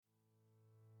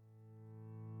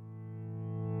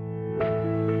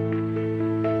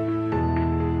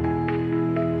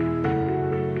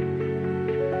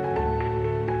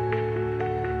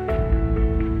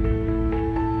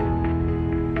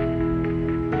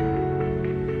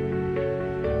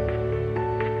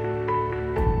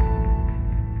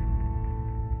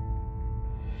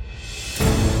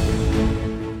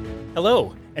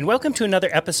Hello, and welcome to another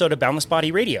episode of Boundless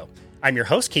Body Radio. I'm your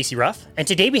host, Casey Ruff, and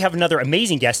today we have another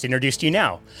amazing guest introduced to you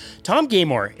now. Tom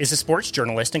Gaymor is a sports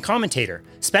journalist and commentator,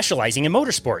 specializing in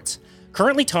motorsports.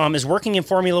 Currently, Tom is working in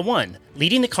Formula One,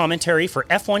 leading the commentary for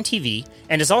F1 TV,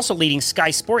 and is also leading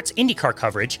Sky Sports IndyCar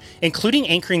coverage, including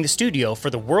anchoring the studio for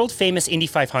the world-famous Indy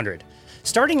 500.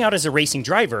 Starting out as a racing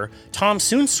driver, Tom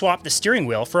soon swapped the steering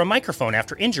wheel for a microphone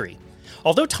after injury.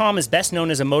 Although Tom is best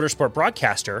known as a motorsport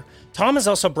broadcaster, Tom has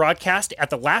also broadcast at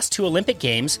the last two Olympic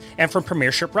Games and from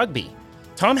Premiership Rugby.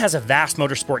 Tom has a vast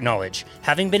motorsport knowledge,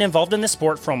 having been involved in the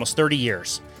sport for almost 30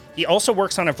 years. He also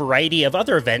works on a variety of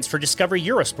other events for Discovery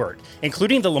Eurosport,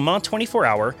 including the Le Mans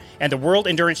 24-Hour and the World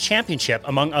Endurance Championship,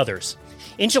 among others.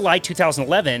 In July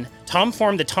 2011, Tom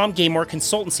formed the Tom Gaymor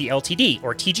Consultancy Ltd,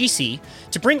 or TGC,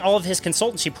 to bring all of his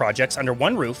consultancy projects under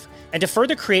one roof and to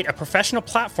further create a professional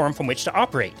platform from which to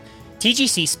operate.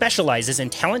 TGC specializes in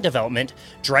talent development,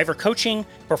 driver coaching,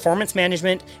 performance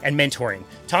management, and mentoring.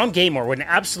 Tom Gaymor, what an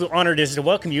absolute honor it is to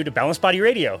welcome you to Balanced Body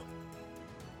Radio.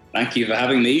 Thank you for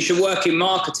having me. You should work in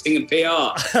marketing and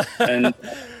PR, and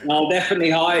I'll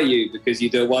definitely hire you because you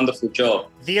do a wonderful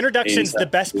job. The introduction's the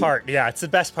best part. Yeah, it's the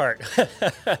best part.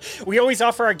 We always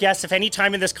offer our guests, if any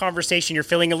time in this conversation you're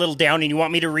feeling a little down and you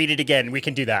want me to read it again, we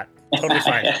can do that. Totally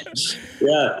fine.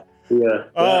 Yeah.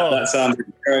 That sounds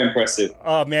very impressive.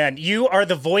 Oh, man. You are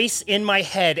the voice in my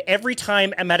head every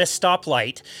time I'm at a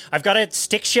stoplight. I've got a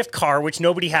stick shift car, which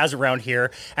nobody has around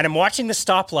here, and I'm watching the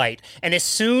stoplight. And as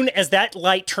soon as that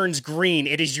light turns green,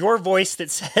 it is your voice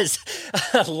that says,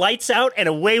 lights out and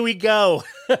away we go.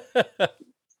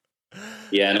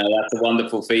 Yeah, no, that's a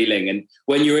wonderful feeling. And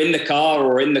when you're in the car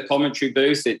or in the commentary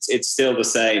booth, it's still the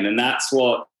same. And that's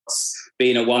what's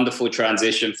been a wonderful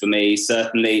transition for me.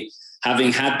 Certainly,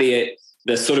 having had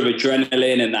the sort of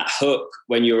adrenaline and that hook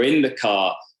when you're in the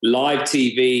car, live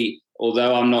TV,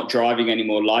 although I'm not driving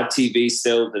anymore, live TV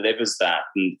still delivers that.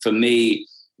 And for me,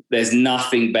 there's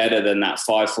nothing better than that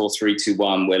 5, 4, 3, 2,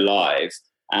 1, we're live.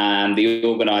 And the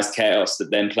organized chaos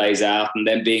that then plays out, and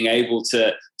then being able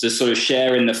to sort of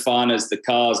share in the fun as the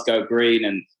cars go green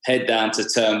and head down to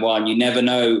turn one. You never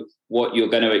know what you're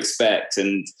going to expect.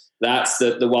 And that's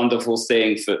the wonderful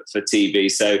thing for TV.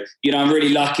 So, I'm really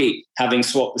lucky having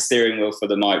swapped the steering wheel for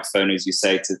the microphone, as you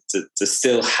say, to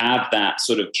still have that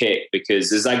sort of kick,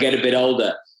 because as I get a bit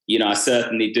older, I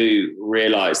certainly do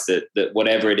realize that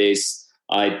whatever it is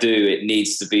I do, it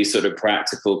needs to be sort of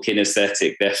practical,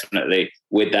 kinesthetic, definitely,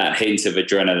 with that hint of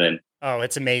adrenaline. Oh,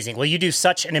 it's amazing. Well, you do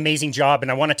such an amazing job,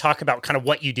 and I want to talk about kind of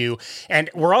what you do.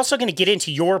 And we're also going to get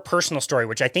into your personal story,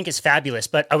 which I think is fabulous.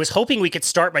 But I was hoping we could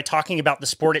start by talking about the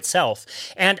sport itself.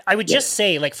 And I would just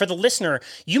say, for the listener,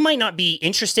 you might not be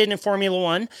interested in Formula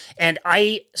One, and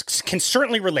I can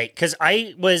certainly relate, because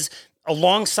I was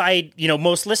alongside,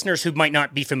 most listeners who might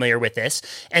not be familiar with this.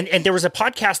 And there was a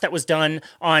podcast that was done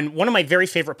on one of my very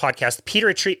favorite podcasts, Peter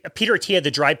Attia,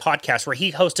 the Drive podcast, where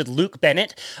he hosted Luke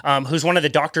Bennett, who's one of the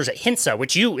doctors at HINSA,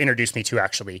 which you introduced me to,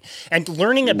 actually. And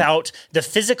learning about the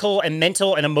physical and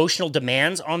mental and emotional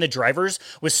demands on the drivers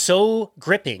was so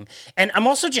gripping. And I'm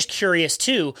also just curious,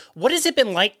 too, what has it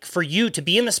been like for you to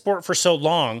be in the sport for so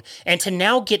long and to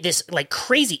now get this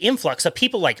crazy influx of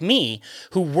people like me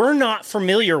who were not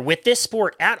familiar with this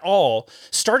sport at all,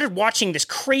 started watching this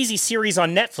crazy series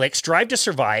on Netflix, Drive to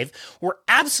Survive, were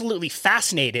absolutely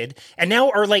fascinated, and now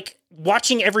are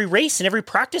watching every race and every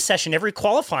practice session, every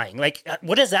qualifying.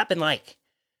 What has that been like?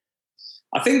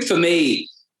 I think for me,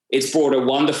 it's brought a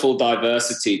wonderful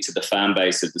diversity to the fan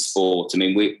base of the sport. I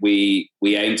mean, we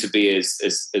aim to be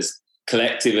as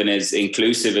collective and as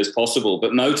inclusive as possible,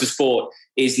 but motorsport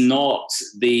is not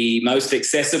the most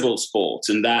accessible sport,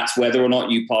 and that's whether or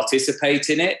not you participate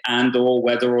in it and or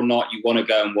whether or not you want to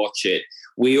go and watch it.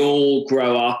 We all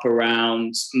grow up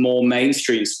around more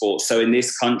mainstream sports. So in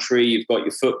this country, you've got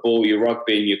your football, your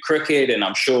rugby, and your cricket, and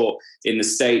I'm sure in the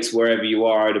States, wherever you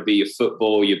are, it'll be your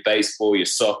football, your baseball, your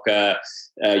soccer,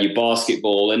 your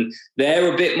basketball, and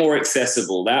they're a bit more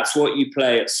accessible. That's what you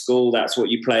play at school. That's what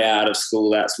you play out of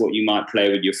school. That's what you might play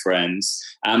with your friends.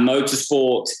 And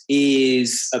motorsport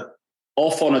is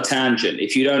off on a tangent.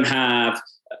 If you don't have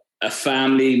a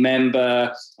family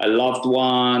member, a loved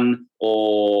one,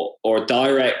 or a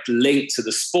direct link to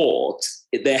the sport,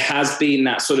 there has been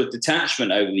that sort of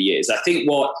detachment over the years. I think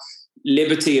what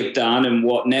Liberty have done and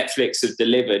what Netflix have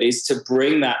delivered is to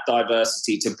bring that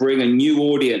diversity, to bring a new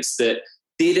audience that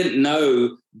didn't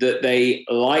know that they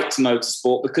liked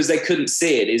motorsport because they couldn't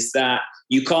see it, is that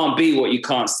you can't be what you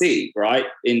can't see, right?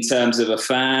 In terms of a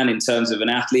fan, in terms of an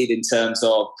athlete, in terms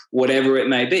of whatever it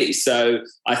may be. So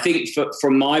I think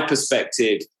from my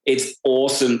perspective, it's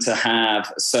awesome to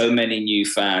have so many new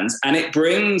fans. And it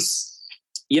brings,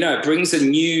 it brings a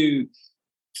new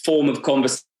form of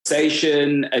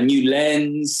conversation, a new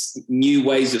lens, new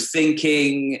ways of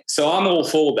thinking. So I'm all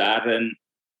for that. And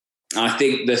I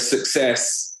think the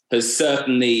success has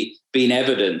certainly been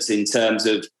evident in terms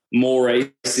of more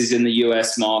races in the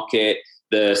US market.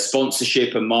 The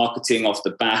sponsorship and marketing off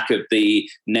the back of the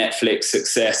Netflix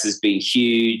success has been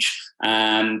huge,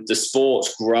 and the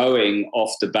sport's growing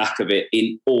off the back of it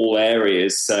in all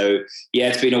areas. So yeah,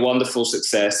 it's been a wonderful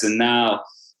success. And now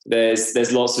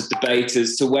there's lots of debate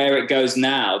as to where it goes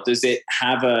now. Does it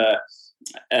have a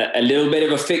little bit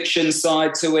of a fiction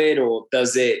side to it, or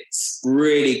does it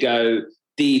really go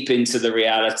deep into the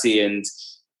reality and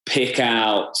pick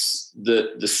out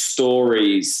the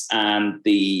stories and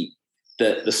the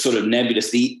sort of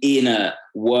nebulous, the inner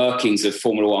workings of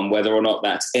Formula One, whether or not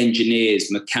that's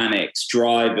engineers, mechanics,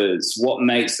 drivers, what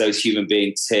makes those human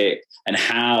beings tick, and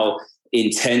how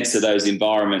intense are those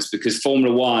environments? Because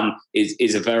Formula One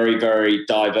is a very, very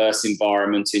diverse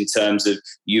environment in terms of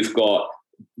you've got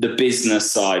the business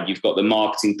side, you've got the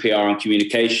marketing, PR and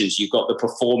communications, you've got the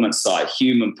performance side,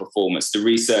 human performance, the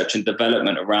research and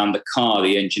development around the car,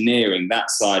 the engineering, that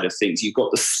side of things. You've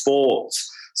got the sports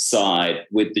side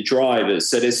with the drivers.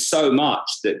 So there's so much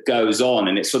that goes on,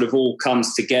 and it sort of all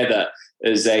comes together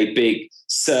as a big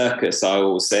circus. I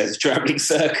always say it's a traveling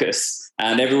circus,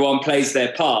 and everyone plays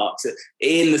their part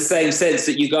in the same sense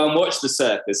that you go and watch the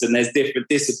circus, and there's different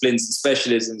disciplines and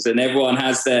specialisms, and everyone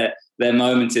has their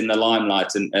moment in the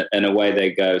limelight, and away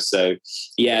they go. So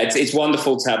yeah, it's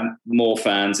wonderful to have more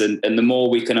fans, and the more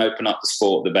we can open up the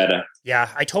sport, the better. Yeah,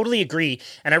 I totally agree.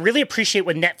 And I really appreciate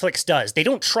what Netflix does. They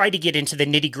don't try to get into the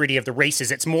nitty-gritty of the races.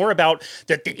 It's more about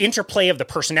the interplay of the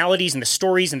personalities and the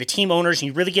stories and the team owners, and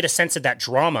you really get a sense of that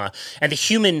drama and the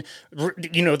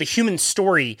human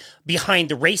story behind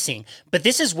the racing. But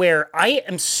this is where I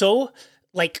am so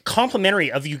complimentary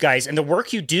of you guys and the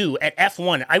work you do at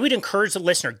F1. I would encourage the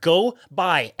listener, go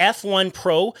buy F1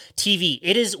 Pro TV.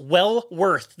 It is well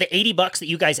worth the $80 that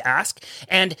you guys ask.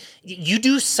 And you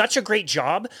do such a great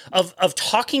job of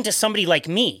talking to somebody like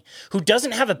me who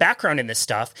doesn't have a background in this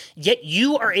stuff, yet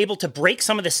you are able to break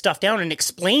some of this stuff down and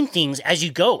explain things as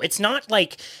you go. It's not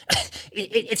like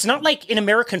it's not like in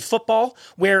American football,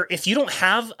 where if you don't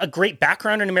have a great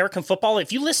background in American football,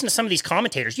 if you listen to some of these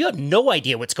commentators, you have no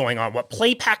idea what's going on, what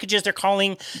play packages they're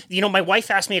calling. My wife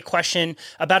asked me a question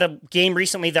about a game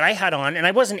recently that I had on, and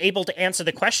I wasn't able to answer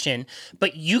the question,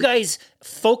 but you guys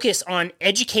focus on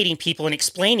educating people and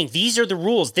explaining these are the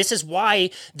rules. This is why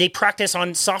they practice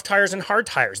on soft tires and hard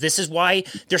tires. This is why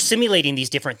they're simulating these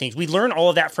different things. We learn all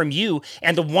of that from you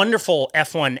and the wonderful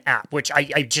F1 app, which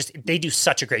they do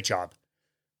such a great job.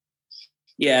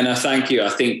 Yeah, no, thank you. I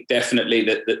think definitely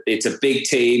that it's a big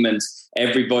team, and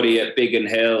everybody at Biggin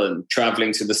Hill and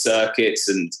traveling to the circuits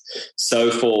and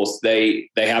so forth, they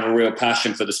have a real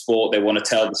passion for the sport. They want to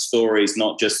tell the stories,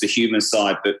 not just the human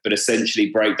side, but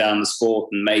essentially break down the sport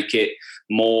and make it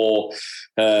more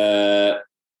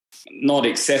not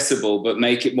accessible, but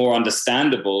make it more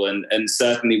understandable. And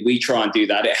certainly we try and do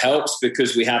that. It helps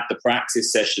because we have the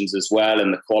practice sessions as well,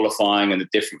 and the qualifying and the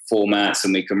different formats.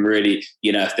 And we can really,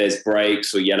 if there's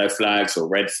breaks or yellow flags or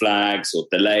red flags or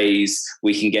delays,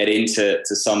 we can get into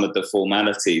some of the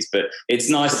formalities. But it's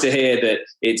nice to hear that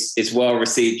it's well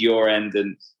received your end,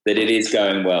 and that it is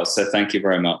going well. So thank you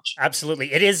very much.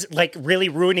 Absolutely. It is really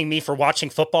ruining me for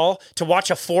watching football. To watch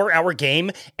a 4-hour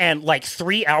game and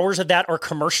 3 hours of that are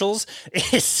commercials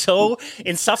is so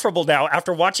insufferable now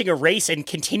after watching a race and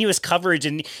continuous coverage,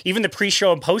 and even the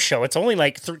pre-show and post-show. It's only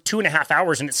 2.5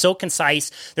 hours, and it's so concise.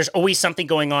 There's always something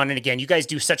going on. And again, you guys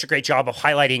do such a great job of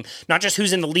highlighting not just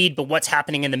who's in the lead, but what's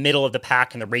happening in the middle of the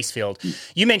pack in the race field.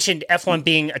 You mentioned F1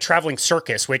 being a traveling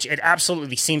circus, which it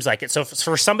absolutely seems like it. So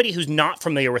for somebody who's not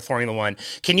familiar with Formula One,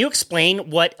 can you explain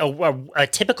what a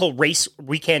typical race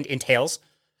weekend entails?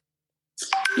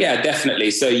 Yeah,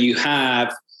 definitely. So you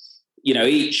have,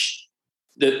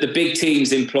 the big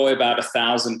teams employ about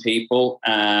 1,000 people,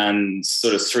 and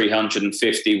sort of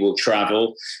 350 will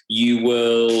travel. You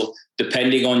will,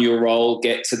 depending on your role,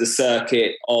 get to the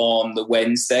circuit on the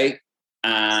Wednesday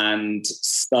and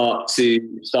start to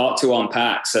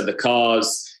unpack. So the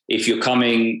cars, if you're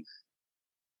coming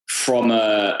from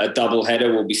a double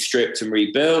header, will be stripped and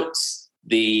rebuilt.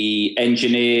 The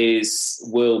engineers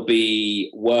will be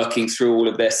working through all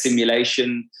of their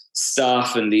simulation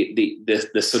stuff and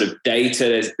the sort of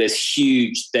data. There's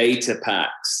huge data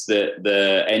packs that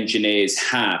the engineers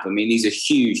have. I mean, these are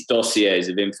huge dossiers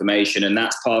of information, and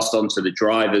that's passed on to the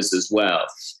drivers as well.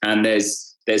 And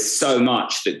there's so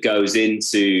much that goes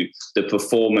into the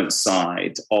performance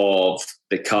side of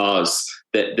the cars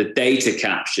the data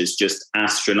capture is just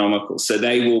astronomical. So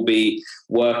they will be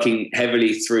working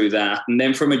heavily through that. And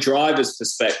then from a driver's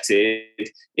perspective,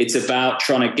 it's about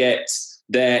trying to get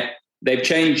they've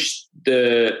changed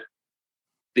the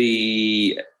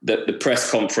press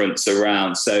conference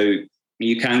around. So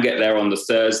you can get there on the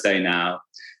Thursday now,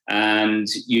 and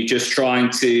you're just trying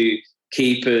to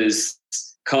keep as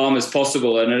calm as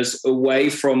possible and as away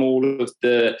from all of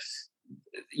the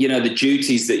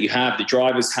duties that you have. The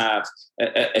drivers have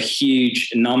a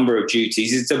huge number of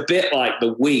duties. It's a bit like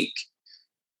the week.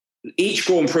 Each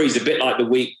Grand Prix is a bit like the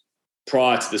week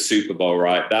prior to the Super Bowl,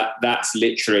 right? That's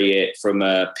literally it from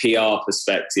a PR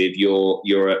perspective.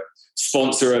 You're at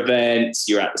sponsor events,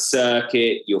 you're at the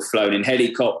circuit, you're flown in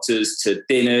helicopters to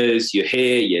dinners, you're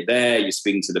here, you're there, you're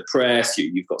speaking to the press,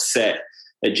 you've got set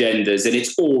agendas, and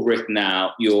it's all written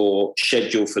out, your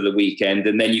schedule for the weekend.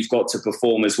 And then you've got to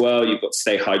perform as well. You've got to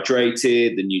stay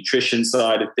hydrated, the nutrition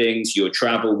side of things, your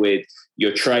travel with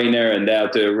your trainer, and they'll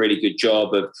do a really good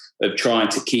job of trying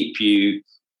to keep you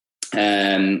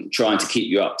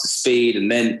up to speed.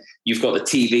 And then you've got the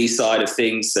TV side of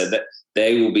things, so that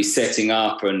they will be setting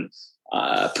up and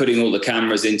putting all the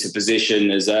cameras into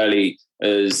position as early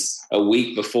as a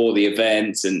week before the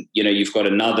event. And, you've got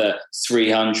another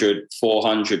 300,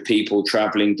 400 people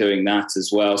traveling doing that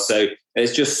as well. So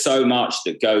there's just so much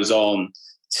that goes on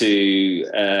to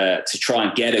try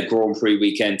and get a Grand Prix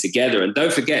weekend together. And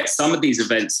don't forget, some of these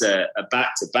events are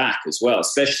back to back as well,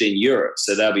 especially in Europe.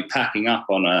 So they'll be packing up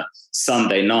on a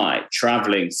Sunday night,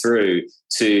 traveling through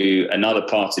to another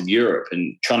part of Europe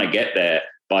and trying to get there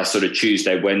by sort of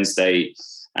Tuesday, Wednesday,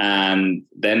 and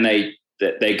then they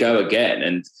go again.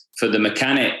 And for the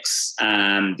mechanics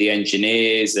and the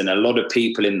engineers and a lot of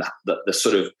people in the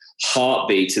sort of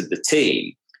heartbeat of the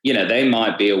team, they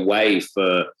might be away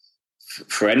for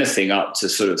anything up to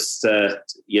sort of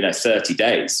 30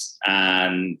 days,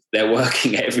 and they're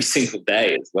working every single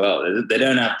day as well. They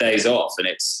don't have days off, and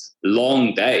it's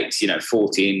long days,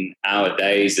 14-hour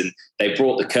days. And they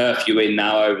brought the curfew in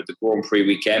now over the Grand Prix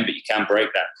weekend, but you can break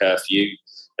that curfew,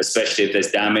 especially if there's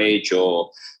damage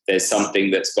or there's something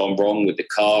that's gone wrong with the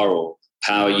car or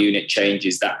power unit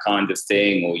changes, that kind of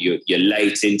thing, or you're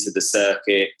late into the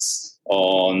circuits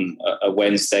on a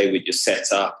Wednesday with your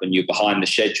setup and you're behind the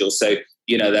schedule. So,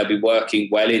 they'll be working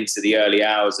well into the early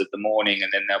hours of the morning,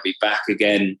 and then they'll be back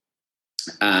again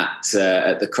at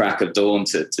the crack of dawn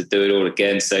to do it all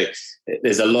again. So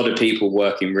there's a lot of people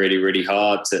working really, really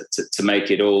hard to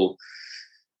make it all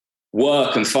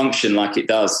work and function like it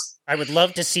does. I would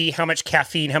love to see how much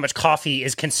caffeine, how much coffee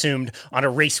is consumed on a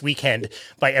race weekend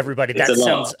by everybody. That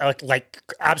sounds like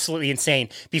absolutely insane.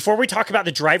 Before we talk about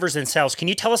the drivers themselves, can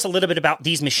you tell us a little bit about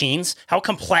these machines? How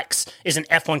complex is an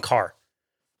F1 car?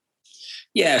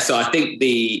 Yeah, so I think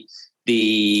the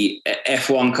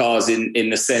F1 cars, in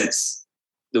the sense,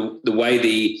 the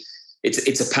way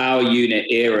it's a power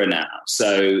unit era now.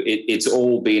 So it's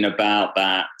all been about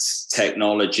that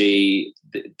technology.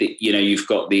 You've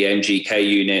got the MGK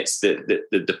units,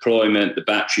 the deployment, the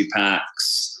battery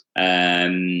packs.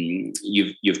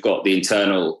 You've got the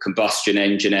internal combustion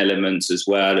engine elements as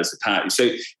well as the power. So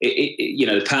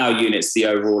the power unit's the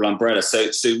overall umbrella. So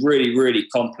really, really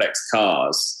complex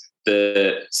cars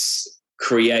that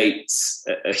creates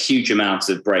a huge amount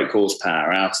of brake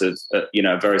horsepower out of a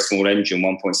very small engine,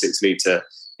 1.6 litre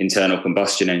internal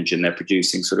combustion engine. They're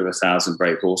producing sort of 1,000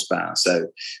 brake horsepower. So,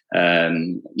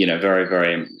 very,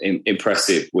 very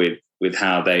impressive with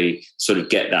how they sort of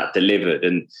get that delivered.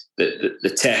 And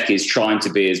the tech is trying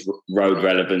to be as road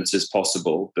relevant as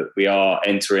possible. But we are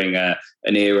entering an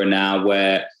era now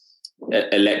where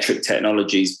electric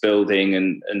technology is building,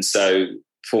 and so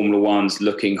Formula One's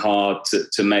looking hard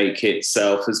to make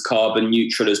itself as carbon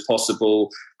neutral as possible,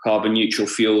 carbon neutral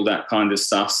fuel, that kind of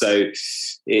stuff. So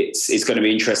it's going to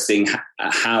be interesting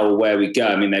where we go.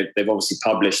 I mean, they've obviously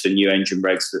published the new engine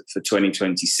regs for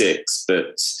 2026,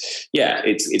 but yeah,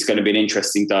 it's going to be an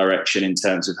interesting direction in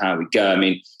terms of how we go. I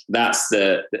mean, that's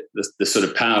the sort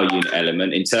of power unit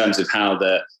element. In terms of how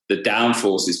the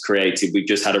downforce is created, we've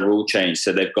just had a rule change,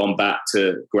 so they've gone back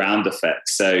to ground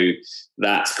effects. So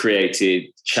that's created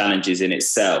challenges in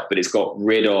itself, but it's got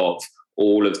rid of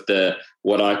all of the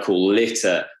what I call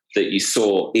litter that you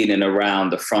saw in and around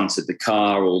the front of the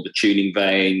car, all the tuning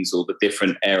vanes, all the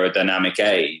different aerodynamic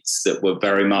aids that were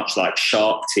very much like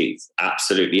shark teeth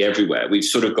absolutely everywhere. We've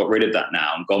sort of got rid of that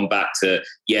now and gone back to,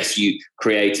 yes, you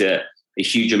create a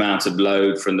huge amount of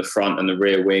load from the front and the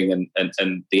rear wing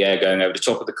and the air going over the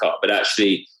top of the car, but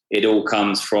actually it all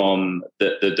comes from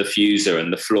the diffuser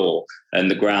and the floor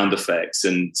and the ground effects.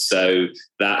 And so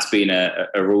that's been a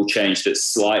rule change that's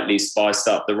slightly spiced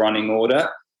up the running order.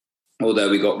 although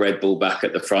we got Red Bull back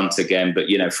at the front again. But,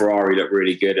 Ferrari looked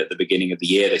really good at the beginning of the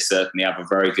year. They certainly have a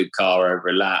very good car over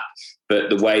a lap. But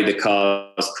the way the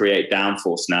cars create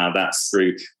downforce now, that's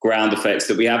through ground effects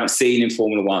that we haven't seen in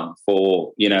Formula One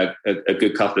for, a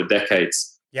good couple of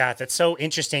decades. Yeah, that's so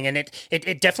interesting. And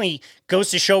it definitely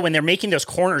goes to show when they're making those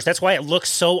corners, that's why it looks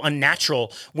so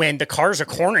unnatural when the cars are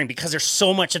cornering, because there's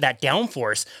so much of that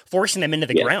downforce forcing them into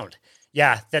the ground.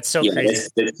 Yeah, that's so crazy.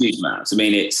 There's huge amounts. I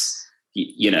mean, it's,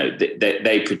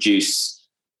 they produce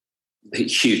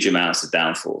huge amounts of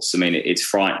downforce. I mean, it's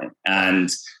frightening. And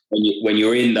when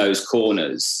you're in those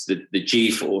corners, the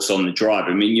G-force on the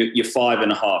driver, I mean, you're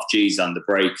 5.5 Gs under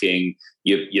braking,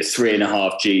 you're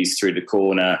 3.5 Gs through the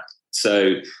corner.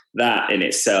 So that in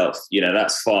itself,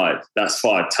 that's 5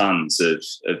 tons of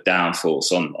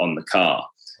downforce on the car.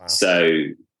 Wow. So,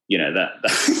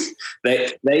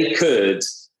 that they could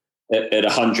at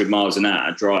 100 miles an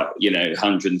hour drive,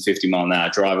 150 mile an hour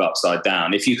drive upside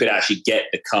down. If you could actually get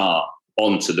the car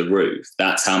onto the roof,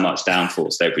 that's how much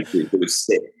downforce they produce. It would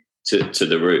stick to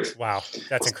the roof. Wow,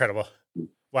 that's incredible.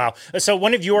 Wow. So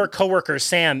one of your coworkers,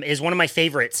 Sam, is one of my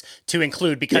favorites to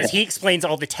include because he explains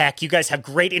all the tech. You guys have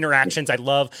great interactions. I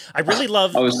really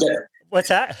love. What's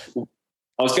that?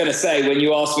 I was going to say, when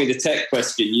you asked me the tech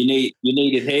question, you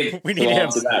needed him to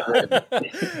answer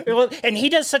that. Well, and he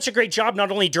does such a great job,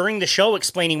 not only during the show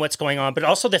explaining what's going on, but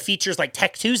also the features like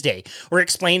Tech Tuesday, where it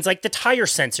explains like the tire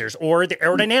sensors or the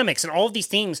aerodynamics and all of these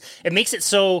things. It makes it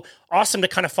so awesome to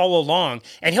kind of follow along.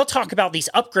 And he'll talk about these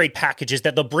upgrade packages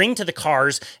that they'll bring to the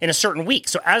cars in a certain week.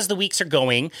 So as the weeks are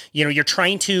going, you're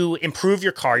trying to improve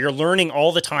your car. You're learning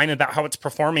all the time about how it's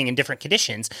performing in different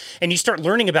conditions. And you start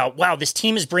learning about, wow, this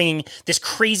team is bringing this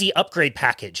crazy upgrade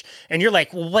package. And you're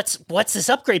like, well, what's this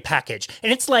upgrade package?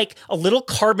 And it's like a little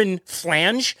carbon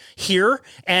flange here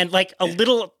and like a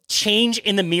little change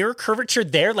in the mirror curvature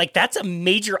there. Like that's a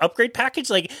major upgrade package,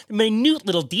 like minute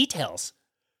little details.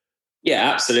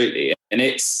 Yeah, absolutely. And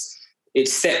it's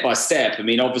step by step. I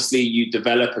mean, obviously you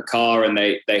develop a car and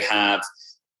they have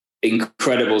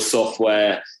incredible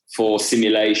software for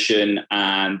simulation,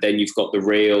 and then you've got the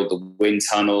wind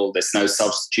tunnel. There's no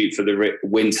substitute for the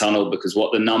wind tunnel because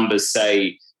what the numbers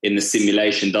say in the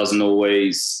simulation doesn't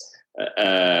always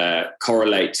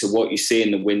correlate to what you see in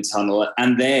the wind tunnel.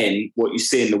 And then what you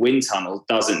see in the wind tunnel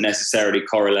doesn't necessarily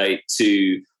correlate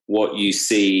to what you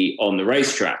see on the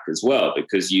racetrack as well,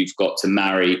 because you've got to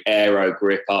marry aero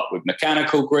grip up with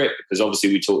mechanical grip, because obviously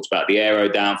we talked about the aero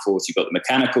downforce. You've got the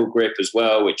mechanical grip as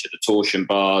well, which are the torsion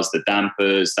bars, the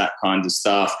dampers, that kind of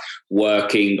stuff,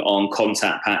 working on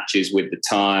contact patches with the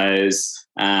tires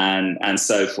and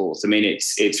so forth. I mean,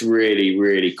 it's really,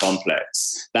 really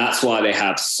complex. That's why they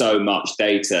have so much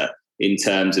data in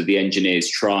terms of the engineers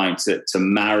trying to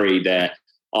marry their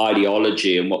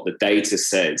ideology and what the data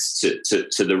says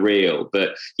to the real.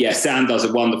 But yeah, Sam does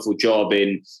a wonderful job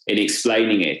in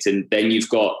explaining it. And then you've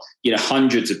got,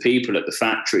 hundreds of people at the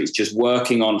factories just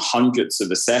working on hundredths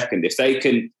of a second. If they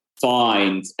can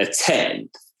find a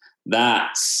tenth,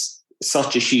 that's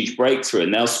such a huge breakthrough.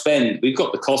 And we've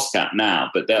got the cost cap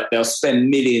now, but they'll spend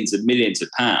millions and millions of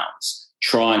pounds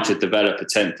trying to develop a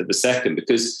tenth of a second,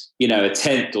 because, a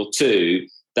tenth or two,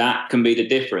 that can be the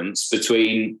difference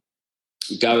between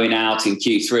going out in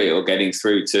Q3 or getting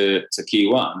through to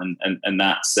Q1. And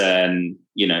that's, very,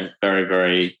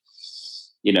 very,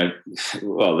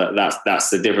 that's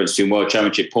the difference between World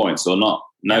Championship points or not.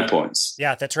 No points.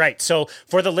 Yeah, that's right. So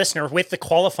for the listener, with the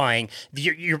qualifying,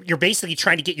 you're basically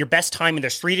trying to get your best time, and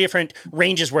there's 3 different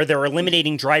ranges where they're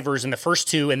eliminating drivers in the first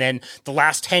 2, and then the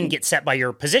last 10 get set by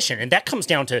your position. And that comes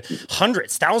down to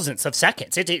hundreds, thousands of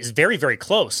seconds. It is very, very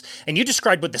close. And you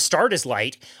described what the start is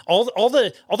like. All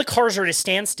the cars are at a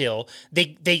standstill.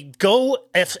 They go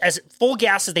as full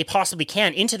gas as they possibly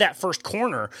can into that first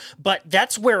corner, but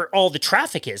that's where all the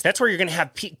traffic is. That's where you're going to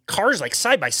have cars like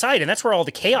side by side, and that's where all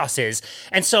the chaos is.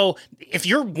 And so if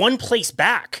you're one place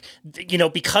back,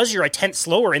 because you're a tenth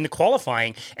slower in the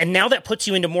qualifying, and now that puts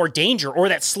you into more danger, or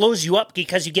that slows you up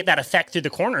because you get that effect through the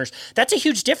corners, that's a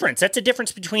huge difference. That's a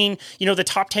difference between, the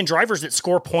top 10 drivers that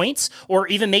score points or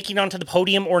even making it onto the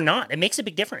podium or not. It makes a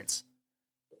big difference.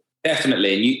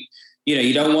 Definitely. And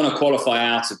you don't want to qualify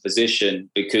out of position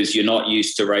because you're not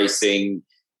used to racing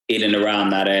in and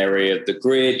around that area of the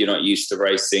grid. You're not used to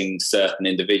racing certain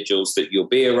individuals that you'll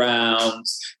be around.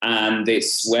 And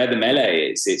it's where the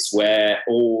melee is. It's where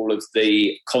all of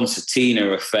the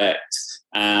concertina effect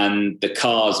and the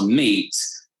cars meet,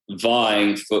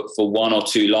 vying for 1 or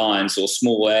 2 lines or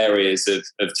small areas of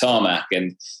tarmac.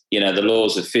 And, the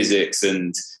laws of physics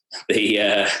and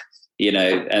the,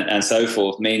 and so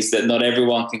forth means that not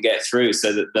everyone can get through.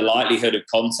 So that the likelihood of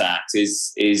contact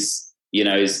is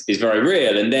is very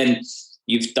real. And then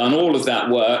you've done all of that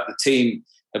work. The team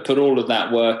have put all of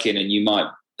that work in, and you might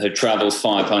have traveled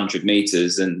 500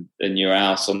 meters and you're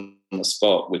out on the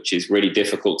spot, which is really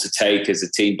difficult to take as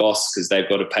a team boss because they've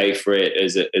got to pay for it.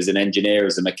 As an engineer,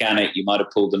 as a mechanic, you might have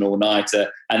pulled an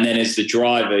all-nighter. And then as the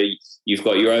driver, you've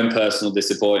got your own personal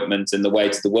disappointment and the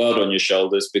weight of the world on your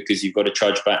shoulders because you've got to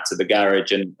trudge back to the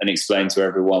garage and explain to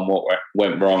everyone what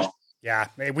went wrong. Yeah,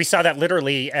 we saw that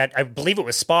literally at, I believe it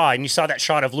was Spa, and you saw that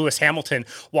shot of Lewis Hamilton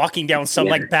walking down some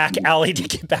back alley to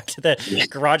get back to the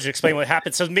garage to explain what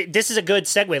happened. So this is a good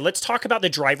segue. Let's talk about the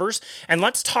drivers, and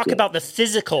let's talk about the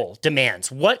physical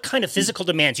demands. What kind of physical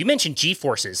demands? You mentioned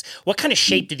G-forces. What kind of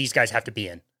shape do these guys have to be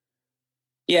in?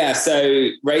 Yeah, so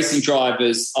racing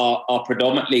drivers are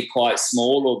predominantly quite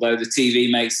small, although the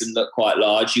TV makes them look quite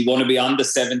large. You want to be under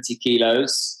 70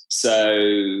 kilos.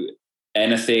 So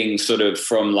anything sort of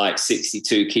from like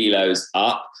 62 kilos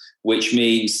up, which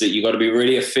means that you've got to be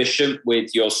really efficient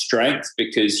with your strength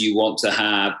because you want to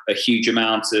have a huge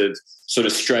amount of sort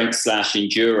of strength /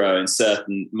 enduro in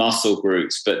certain muscle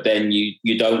groups. But then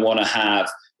you don't want to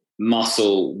have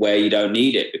muscle where you don't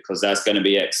need it because that's going to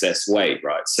be excess weight,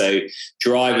 right? So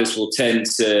drivers will tend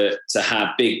to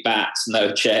have big backs,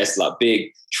 no chest, like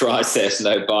big triceps,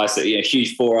 no biceps,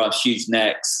 huge forearms, huge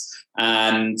necks.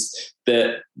 And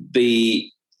the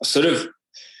sort of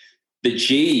the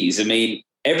G's, I mean,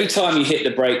 every time you hit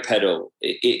the brake pedal,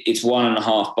 it's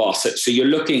 1.5 bar. So you're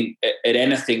looking at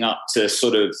anything up to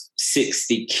sort of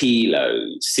 60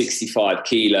 kilos, 65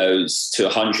 kilos to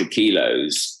 100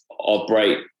 kilos of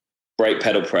brake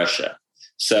pedal pressure.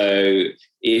 So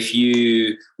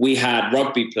we had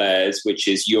rugby players, which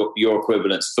is your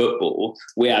equivalent to football,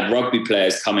 we had rugby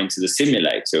players come into the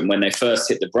simulator, and when they first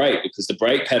hit the brake, because the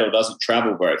brake pedal doesn't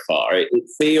travel very far, it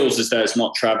feels as though it's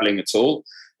not traveling at all.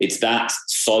 It's that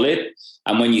solid.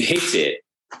 And when you hit it,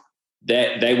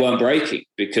 they weren't braking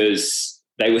because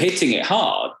they were hitting it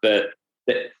hard, but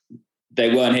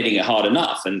they weren't hitting it hard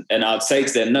enough. And I'd say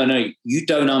to them, no, you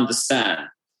don't understand.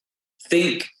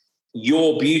 Think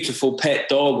your beautiful pet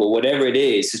dog or whatever it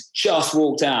is has just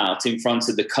walked out in front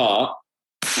of the car,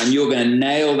 and you're going to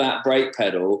nail that brake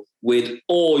pedal with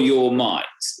all your might.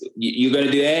 You're going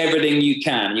to do everything you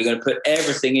can. You're going to put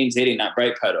everything into hitting that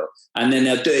brake pedal, and then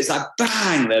they'll do it. It's like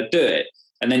bang, they'll do it.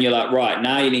 And then you're like, right,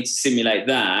 now you need to simulate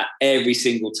that every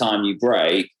single time you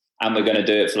brake, and we're going to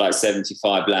do it for like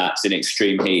 75 laps in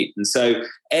extreme heat. And so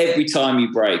every time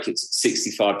you brake, it's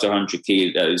 65 to 100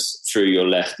 kilos through your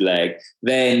left leg.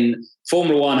 Then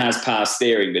Formula One has power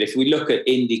steering. But if we look at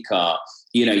IndyCar,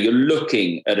 you're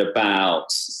looking at about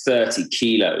 30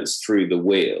 kilos through the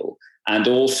wheel. And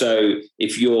also,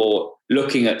 if you're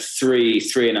looking at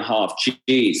 3.5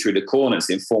 G through the corners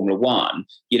in Formula One,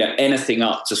 anything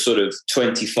up to sort of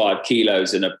 25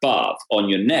 kilos and above on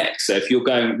your neck. So if you're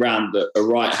going around a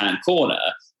right-hand corner,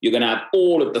 you're going to have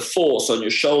all of the force on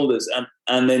your shoulders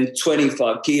and then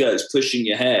 25 kilos pushing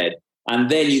your head. And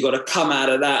then you've got to come out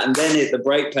of that and then hit the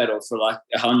brake pedal for like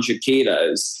 100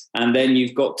 kilos. And then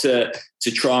you've got to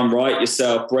try and right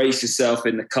yourself, brace yourself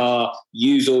in the car,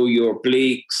 use all your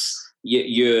obliques,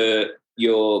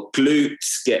 your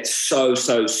glutes get so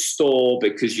sore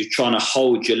because you're trying to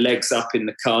hold your legs up in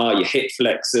the car, your hip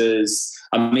flexors.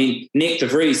 I mean, Nick de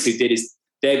Vries, who did his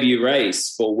debut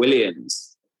race for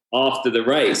Williams, after the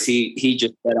race, he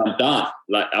just said, "I'm done.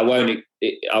 Like I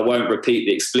won't repeat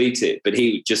the expletive," but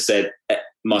he just said,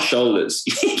 "My shoulders."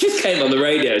 He just came on the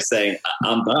radio saying,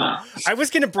 "I'm done." I was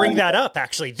going to bring that up,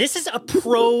 actually. This is a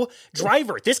pro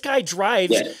driver. This guy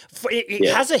drives,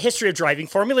 has a history of driving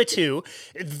Formula 2.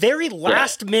 Very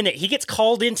last minute, he gets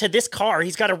called into this car.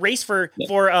 He's got a race for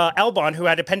Albon, who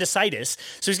had appendicitis.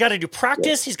 So he's got to do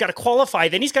practice, he's got to qualify,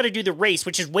 then he's got to do the race,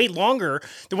 which is way longer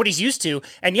than what he's used to.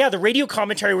 And the radio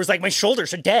commentary was like, "My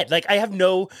shoulders are dead. Like, I have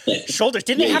no shoulders."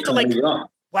 Didn't they have to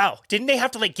didn't they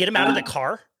have to get him out of the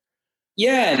car?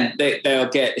 Yeah, and they'll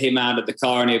get him out of the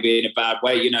car and he'll be in a bad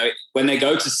way. When they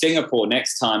go to Singapore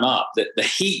next time up, the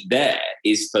heat there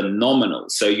is phenomenal.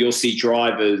 So you'll see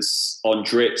drivers on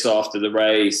drips after the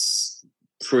race,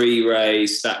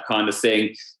 pre-race, that kind of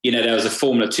thing. There was a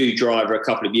Formula 2 driver a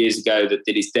couple of years ago that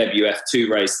did his debut F2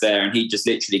 race there, and he just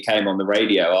literally came on the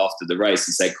radio after the race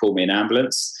and said, "Call me an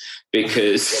ambulance,"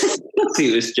 because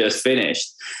he was just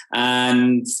finished.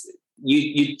 And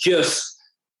you just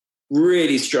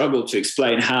really struggle to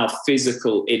explain how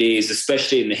physical it is,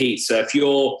 especially in the heat. So if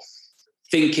you're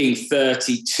thinking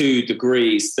 32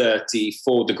 degrees,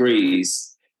 34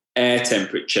 degrees air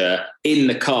temperature in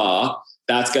the car,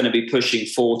 that's going to be pushing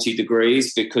 40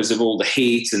 degrees because of all the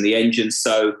heat and the engine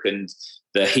soak and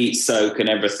the heat soak and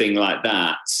everything like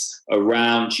that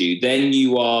around you. Then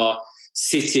you are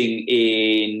sitting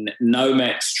in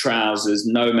Nomex trousers,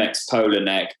 Nomex polo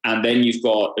neck, and then you've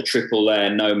got a triple layer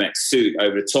Nomex suit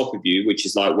over the top of you, which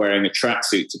is like wearing a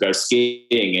tracksuit to go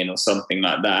skiing in or something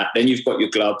like that. Then you've got your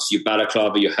gloves, your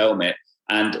balaclava, your helmet.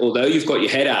 And although you've got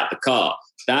your head out the car,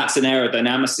 that's an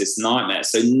aerodynamicist nightmare.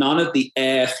 So none of the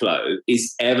airflow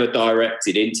is ever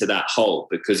directed into that hole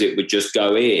because it would just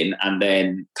go in and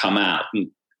then come out.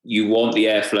 And you want the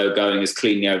airflow going as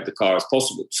cleanly over the car as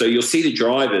possible. So you'll see the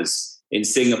drivers in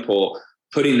Singapore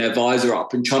putting their visor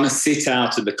up and trying to sit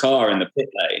out of the car in the pit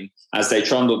lane as they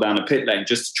trundle down the pit lane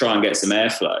just to try and get some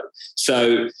airflow.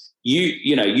 So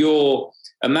you're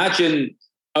imagine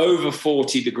over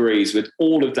 40 degrees with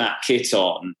all of that kit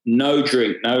on, no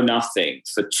drink, no nothing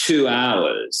for 2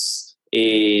 hours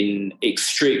in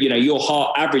extreme,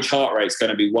 your average heart rate is going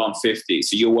to be 150.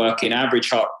 So you're working average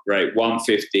heart rate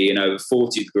 150 and over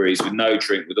 40 degrees with no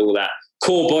drink, with all that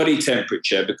core body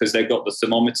temperature, because they've got the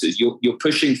thermometers, you're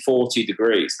pushing 40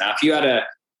 degrees. Now, if you had a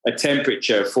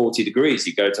temperature of 40 degrees,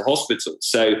 you go to hospital.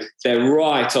 So they're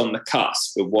right on the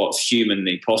cusp of what's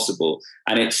humanly possible.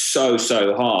 And it's so,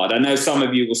 so hard. I know some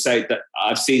of you will say that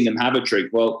I've seen them have a drink.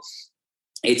 Well,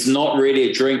 it's not really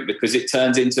a drink because it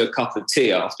turns into a cup of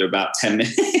tea after about 10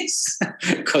 minutes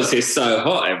because it's so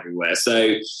hot everywhere.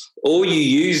 So all you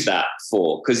use that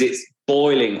for, because it's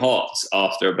boiling hot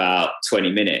after about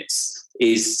 20 minutes,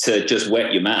 is to just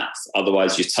wet your mouth.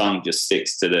 Otherwise, your tongue just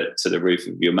sticks to the roof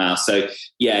of your mouth. So,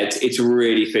 yeah, it's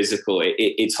really physical.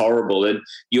 It's horrible. And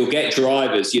you'll get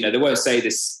drivers, they won't say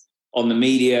this on the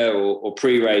media or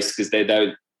pre-race because they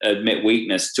don't admit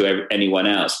weakness to anyone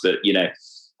else. But,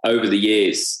 over the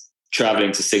years,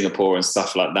 traveling to Singapore and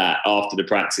stuff like that, after the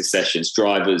practice sessions,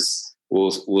 drivers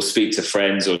will speak to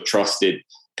friends or trusted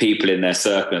people in their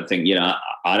circle and think,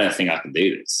 I don't think I can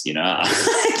do this. I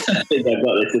think I've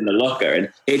got this in the locker. And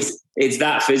it's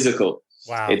that physical.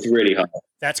 Wow. It's really hard.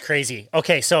 That's crazy.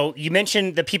 Okay, so you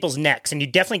mentioned the people's necks, and you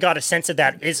definitely got a sense of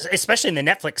that, especially in the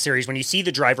Netflix series when you see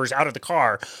the drivers out of the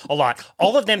car a lot.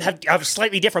 All of them have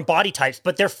slightly different body types,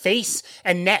 but their face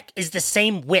and neck is the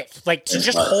same width. Like to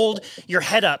just hold your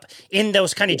head up in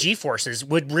those kind of G-forces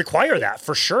would require that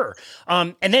for sure.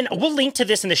 And then we'll link to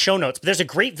this in the show notes, but there's a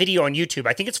great video on YouTube.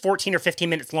 I think it's 14 or 15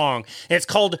 minutes long, and it's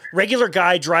called Regular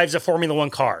Guy Drives a Formula One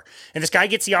Car. And this guy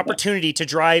gets the opportunity to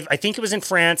drive, I think it was in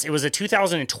France, it was a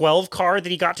 2012 car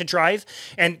that he got to drive,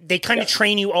 and they kind of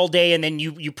train you all day, and then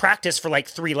you practice for like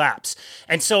 3 laps.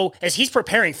 And so as he's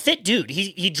preparing, fit dude,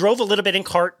 he drove a little bit in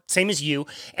kart, same as you,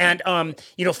 and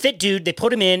fit dude, they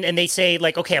put him in and they say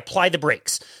like, okay, apply the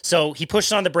brakes. So he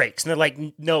pushes on the brakes, and they're like,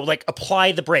 no, like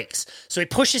apply the brakes. So he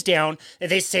pushes down,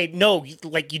 and they say, no,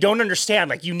 like you don't understand,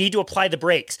 like you need to apply the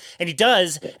brakes. And he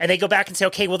does, and they go back and say,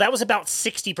 okay, well that was about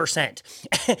 60%.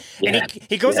 And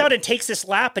he goes out and takes this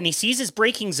lap, and he sees his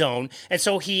braking zone, and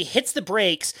so he hits the brakes.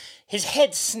 His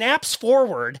head snaps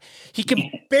forward. He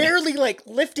can barely like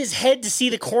lift his head to see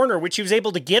the corner, which he was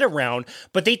able to get around.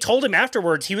 But they told him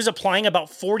afterwards he was applying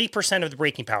about 40% of the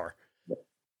braking power.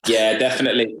 Yeah,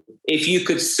 definitely. If you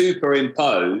could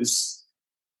superimpose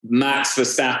Max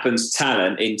Verstappen's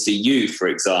talent into you, for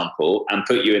example, and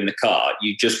put you in the car,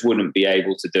 you just wouldn't be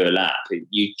able to do a lap.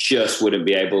 You just wouldn't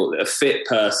be able. A fit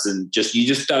person, you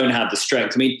just don't have the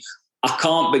strength. I mean, I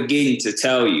can't begin to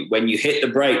tell you, when you hit the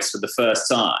brakes for the first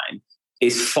time,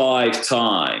 it's 5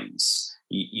 times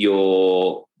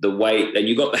the weight, and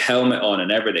you got the helmet on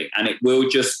and everything, and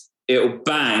it'll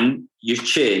bang your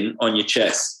chin on your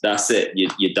chest. That's it.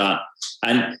 You're done.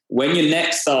 And when your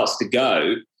neck starts to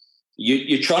go,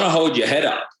 you're trying to hold your head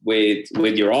up with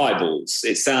your eyeballs.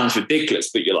 It sounds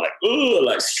ridiculous, but you're like, ugh,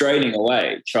 like straining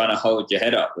away, trying to hold your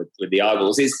head up with the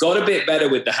eyeballs. It's got a bit better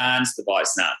with the hands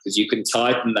device now, because you can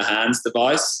tighten the hands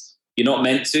device. You're not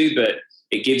meant to, but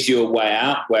it gives you a way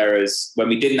out. Whereas when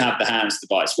we didn't have the hands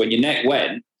device, when your neck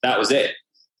went, that was it.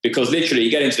 Because literally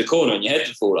you get into the corner and your head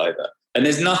will fall over. And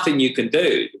there's nothing you can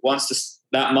do. Once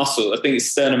that muscle, I think it's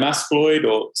sternum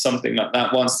or something like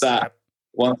that, once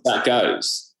that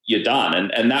goes, you're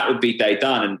done. And that would be day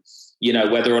done. And,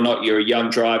 whether or not you're a young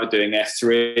driver doing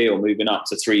F3 or moving up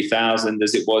to 3,000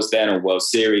 as it was then, or World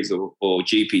Series or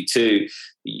GP2,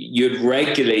 you'd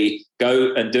regularly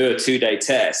go and do a 2-day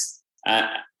test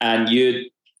and you'd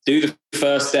do the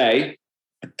first day,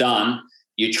 done.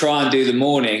 You try and do the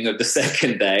morning of the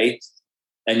second day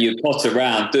and you pot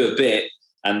around, do a bit,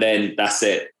 and then that's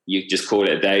it. You just call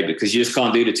it a day because you just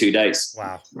can't do the 2 days.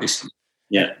 Wow.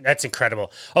 Yeah. That's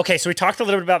incredible. Okay, so we talked a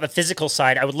little bit about the physical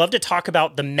side. I would love to talk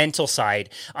about the mental side.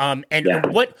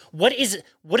 What is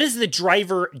the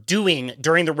driver doing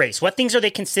during the race? What things are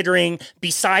they considering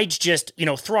besides just,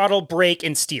 throttle, brake,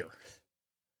 and steer?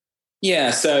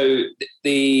 Yeah, so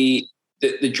the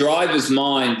the driver's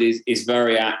mind is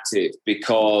very active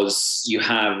because you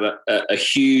have a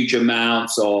huge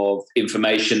amount of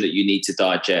information that you need to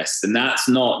digest. And that's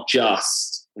not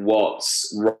just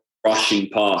what's rushing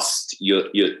past your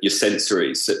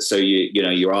sensories. So you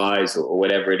know, your eyes or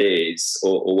whatever it is,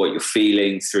 or what you're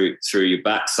feeling through your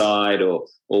backside or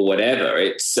whatever.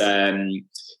 It's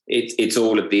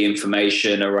all of the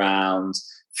information around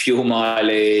fuel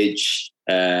mileage,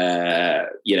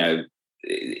 you know,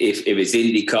 if it's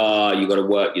IndyCar, you've got to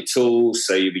work your tools.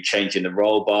 So you'll be changing the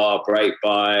roll bar, brake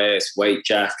bias, weight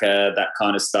jacker, that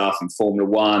kind of stuff. In Formula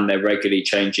One, they're regularly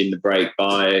changing the brake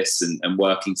bias and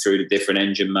working through the different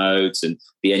engine modes, and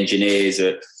the engineers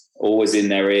are always in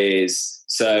their ears.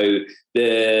 So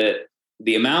the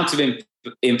amount of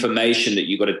information that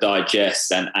you've got to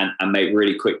digest and make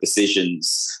really quick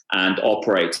decisions and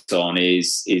operate on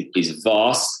is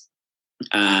vast.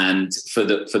 And for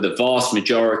the vast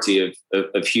majority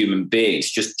of human beings,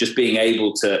 just being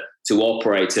able to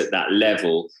operate at that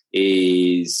level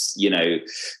is, you know,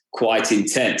 quite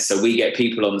intense. So we get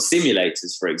people on the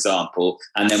simulators, for example,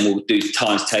 and then we'll do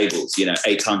times tables, you know,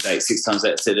 8 times 8, 6 times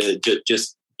 8,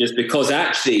 just because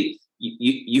actually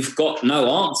you've got no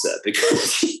answer,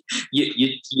 because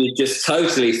you just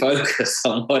totally focus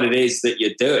on what it is that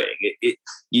you're doing.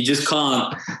 You just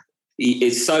can't.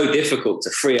 It's so difficult to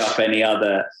free up any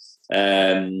other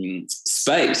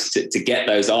space to get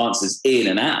those answers in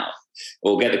and out,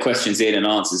 or get the questions in and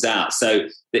answers out. So,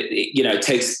 you know, it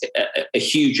takes a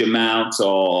huge amount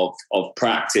of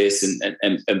practice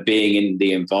and being in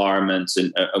the environment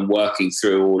and working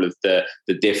through all of the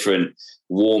different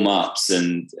warm-ups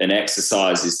and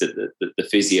exercises that the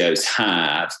physios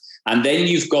have. And then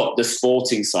you've got the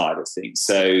sporting side of things.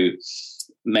 So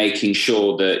making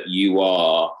sure that you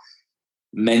are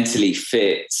mentally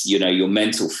fit, you know, your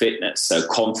mental fitness, so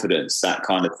confidence, that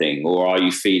kind of thing. Or are you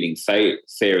feeling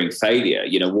fearing failure?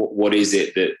 You know, what is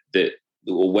it that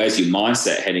or where's your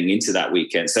mindset heading into that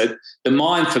weekend? So the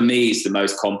mind for me is the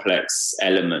most complex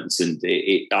element, and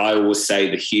I always say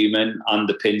the human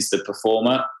underpins the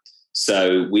performer.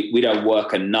 So we don't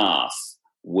work enough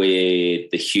with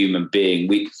the human being.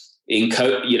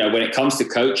 You know, when it comes to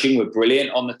coaching, we're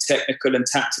brilliant on the technical and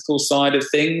tactical side of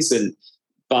things,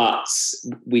 but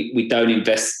we don't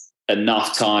invest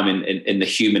enough time in the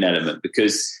human element,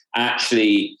 because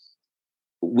actually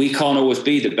we can't always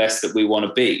be the best that we want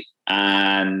to be.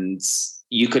 And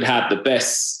you could have the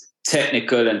best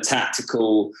technical and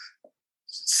tactical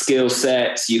skill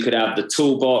sets. You could have the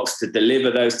toolbox to deliver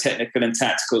those technical and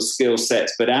tactical skill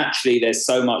sets, but actually there's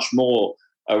so much more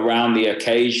around the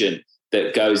occasion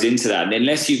that goes into that. And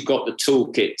unless you've got the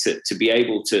toolkit to be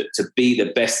able to be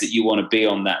the best that you want to be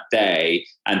on that day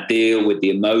and deal with the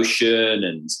emotion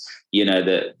and, you know,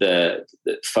 the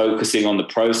focusing on the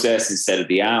process instead of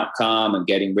the outcome, and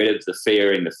getting rid of the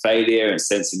fearing the failure and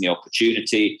sensing the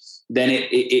opportunity, then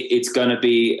it's going to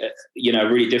be, you know,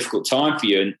 a really difficult time for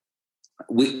you. And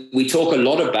we talk a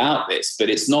lot about this, but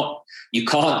it's not, you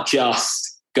can't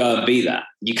just go and be that.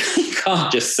 You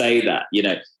can't just say that, you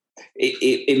know.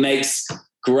 It makes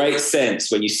great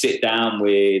sense when you sit down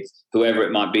with whoever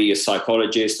it might be, your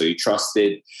psychologist or your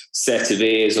trusted set of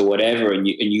ears or whatever, and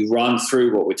you run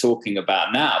through what we're talking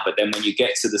about now. But then when you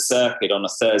get to the circuit on a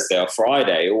Thursday or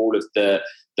Friday, all of the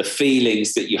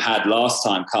feelings that you had last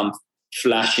time come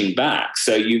flashing back.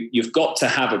 So you've got to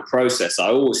have a process. I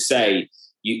always say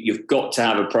you've got to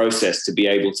have a process to be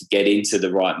able to get into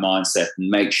the right mindset and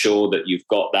make sure that you've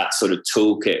got that sort of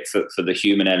toolkit for the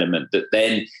human element, that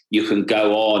then you can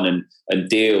go on and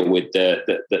deal with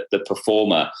the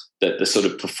performer, the sort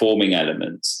of performing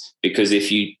elements. Because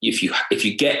if you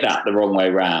get that the wrong way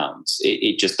around,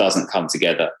 it just doesn't come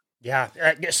together. Yeah.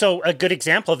 So a good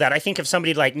example of that, I think of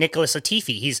somebody like Nicholas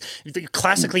Latifi. He's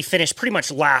classically finished pretty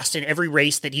much last in every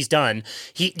race that he's done.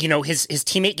 He, you know, his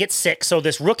teammate gets sick, so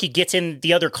this rookie gets in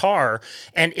the other car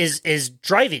and is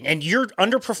driving, and you're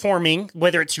underperforming,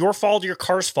 whether it's your fault or your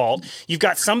car's fault. You've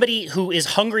got somebody who is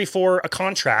hungry for a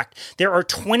contract. There are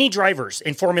 20 drivers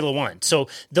in Formula One. So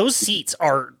those seats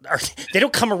are they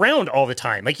don't come around all the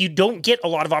time. Like, you don't get a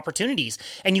lot of opportunities,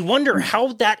 and you wonder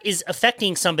how that is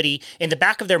affecting somebody in the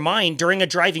back of their mind during a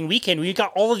driving weekend when you've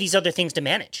got all of these other things to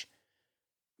manage.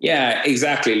 Yeah,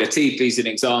 exactly. Latifi's an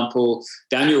example.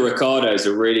 Daniel Ricciardo is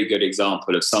a really good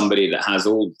example of somebody that has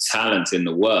all the talent in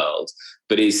the world,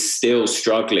 but is still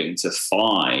struggling to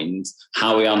find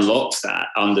how he unlocks that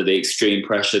under the extreme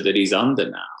pressure that he's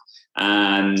under now.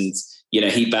 And, you know,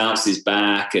 he bounces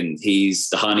back and he's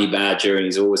the honey badger and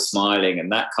he's always smiling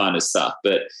and that kind of stuff.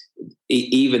 But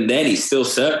even then, he's still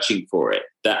searching for it.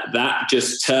 That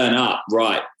just turn up,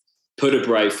 right, put a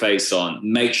brave face on,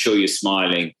 make sure you're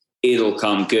smiling, it'll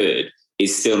come good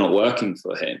is still not working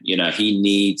for him. You know, he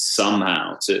needs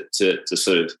somehow to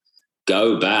sort of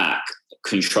go back,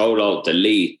 Control Alt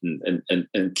Delete,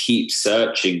 and keep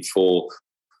searching for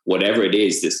whatever it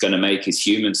is that's going to make his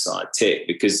human side tick,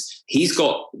 because he's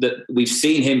got that. We've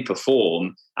seen him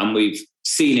perform, and we've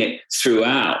seen it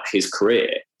throughout his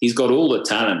career. He's got all the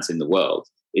talent in the world.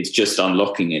 It's just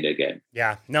unlocking it again.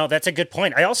 Yeah, no, that's a good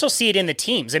point. I also see it in the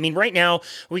teams. I mean, right now,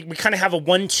 we kind of have a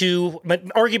 1-2,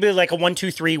 arguably like a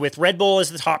 1-2-3 with Red Bull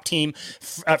as the top team,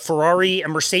 Ferrari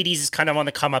and Mercedes is kind of on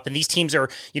the come up. And these teams are,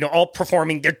 all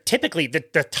performing. They're typically, the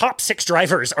top 6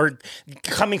 drivers are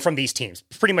coming from these teams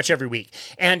pretty much every week.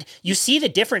 And you see the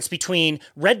difference between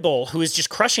Red Bull, who is just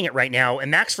crushing it right now,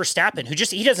 and Max Verstappen,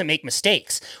 he doesn't make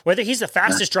mistakes. Whether he's the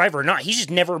fastest driver or not, he just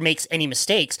never makes any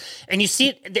mistakes. And you see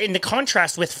it in the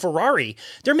contrast with Ferrari.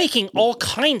 They're making all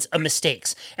kinds of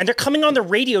mistakes, and they're coming on the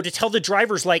radio to tell the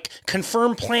drivers, like,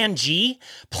 confirm plan G.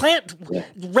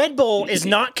 Red Bull is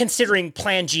not considering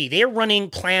plan G. They are running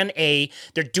plan A.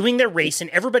 They're doing their race, and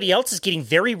everybody else is getting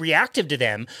very reactive to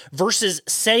them versus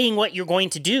saying what you're going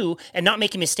to do and not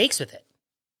making mistakes with it.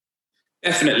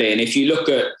 Definitely. And if you look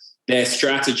at their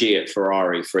strategy at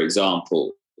Ferrari, for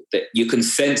example, that you can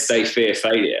sense they fear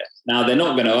failure. Now, they're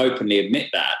not going to openly admit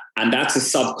that. And that's a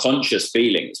subconscious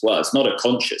feeling as well. It's not a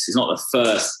conscious. It's not the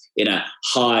first in a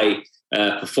high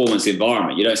performance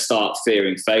environment. You don't start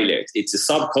fearing failure. It's a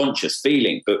subconscious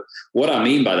feeling. But what I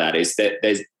mean by that is that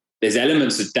there's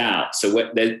elements of doubt.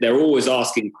 So they're always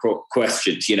asking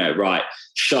questions, right,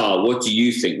 Charles, what do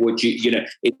you think?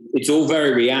 It's all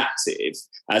very reactive,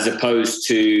 as opposed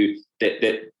to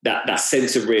that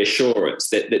sense of reassurance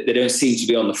that they don't seem to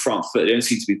be on the front foot. They don't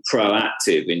seem to be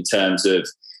proactive in terms of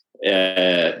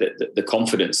the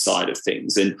confidence side of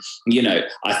things. And,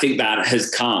 I think that has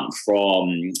come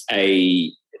from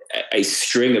a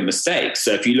string of mistakes.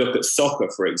 So if you look at soccer,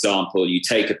 for example, you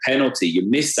take a penalty, you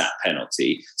miss that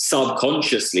penalty,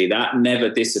 subconsciously that never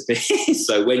disappears.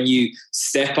 So when you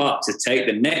step up to take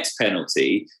the next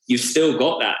penalty, you've still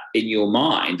got that in your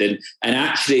mind. And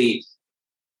actually,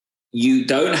 you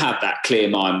don't have that clear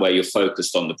mind where you're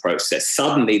focused on the process.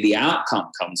 Suddenly the outcome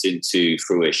comes into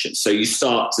fruition. So you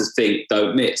start to think,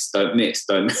 don't miss. As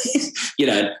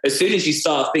soon as you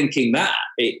start thinking that,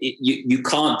 you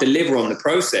can't deliver on the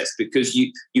process, because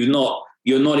you're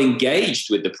not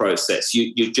engaged with the process.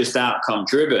 You're just outcome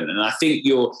driven. And I think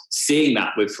you're seeing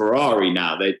that with Ferrari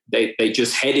now. They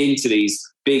just head into these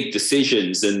big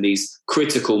decisions and these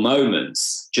critical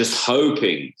moments, just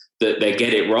hoping that they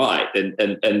get it right and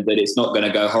that it's not going to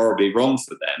go horribly wrong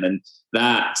for them. And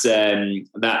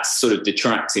that's sort of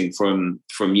detracting from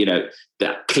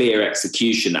that clear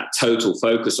execution, that total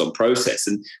focus on process.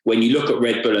 And when you look at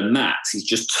Red Bull and Max, he's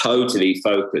just totally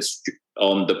focused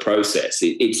on the process.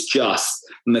 It's just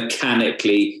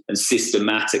mechanically and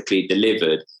systematically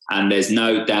delivered. And there's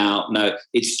no doubt,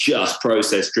 it's just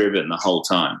process driven the whole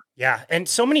time. Yeah. And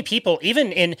so many people,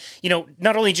 even in,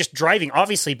 not only just driving,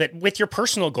 obviously, but with your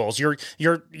personal goals, your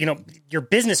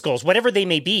business goals, whatever they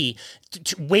may be,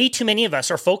 way too many of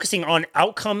us are focusing on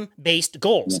outcome-based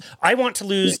goals. Yeah. I want to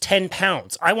lose 10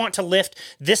 pounds. I want to lift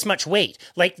this much weight.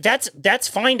 Like that's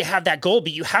fine to have that goal,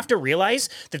 but you have to realize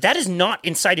that is not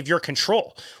inside of your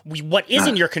control. What is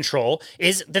in your control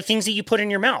is the things that you put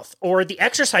in your mouth or the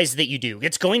exercise that you do.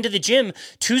 It's going to the gym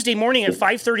Tuesday morning at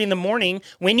 5:30 in the morning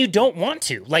when you don't want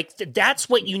to. Like, that's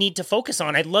what you need to focus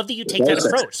on. I love that you take that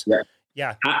approach.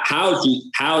 Yeah.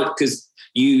 Because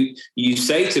you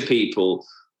say to people,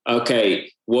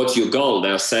 okay, what's your goal?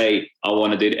 They'll say, I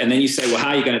want to do it. And then you say, well, how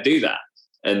are you going to do that?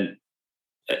 And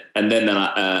then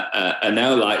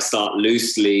they'll like start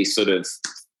loosely sort of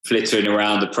flittering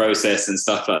around the process and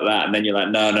stuff like that. And then you're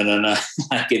like, no.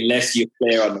 Like, unless you're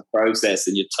clear on the process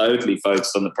and you're totally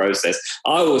focused on the process,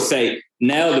 I will say,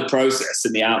 nail the process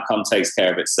and the outcome takes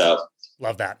care of itself.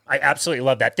 Love that. I absolutely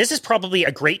love that. This is probably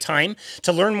a great time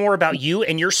to learn more about you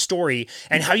and your story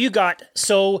and how you got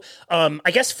so,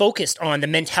 focused on the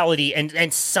mentality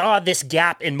and saw this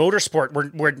gap in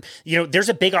motorsport where there's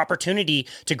a big opportunity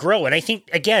to grow. And I think,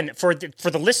 again, for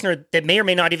the listener that may or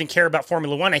may not even care about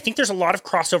Formula One, I think there's a lot of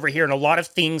crossover here and a lot of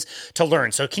things to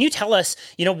learn. So can you tell us,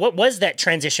 what was that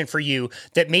transition for you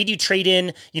that made you trade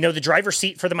in, the driver's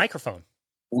seat for the microphone?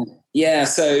 Yeah,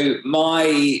 so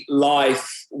my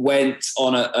life went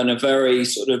on a very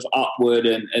sort of upward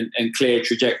and clear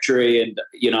trajectory. And,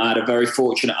 I had a very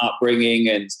fortunate upbringing,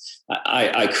 and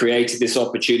I created this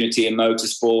opportunity in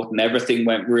motorsport, and everything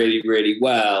went really, really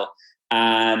well.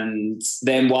 And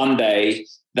then one day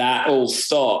that all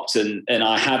stopped, and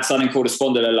I had something called a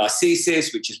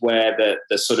spondylolisthesis, which is where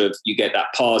the sort of, you get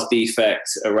that pars defect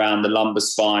around the lumbar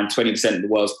spine. 20% of the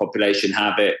world's population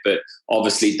have it, but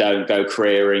obviously don't go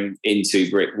careering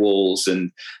into brick walls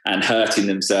and hurting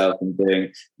themselves and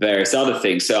doing various other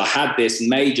things. So I had this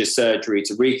major surgery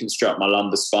to reconstruct my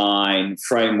lumbar spine,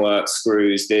 framework,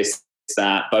 screws, this,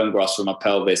 that, bone grafts from my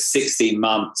pelvis, 16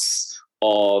 months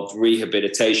of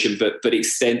rehabilitation, but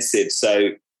extensive. So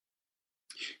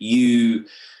you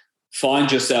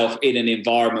find yourself in an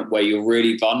environment where you're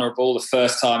really vulnerable. The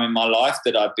first time in my life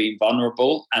that I've been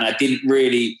vulnerable, and I didn't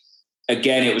really,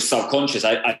 again, it was subconscious.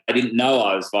 I didn't know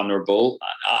I was vulnerable.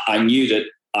 I knew that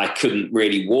I couldn't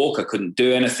really walk. I couldn't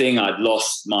do anything. I'd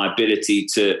lost my ability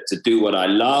to do what I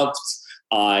loved.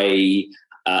 I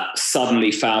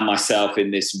suddenly found myself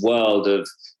in this world of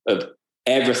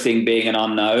everything being an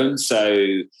unknown.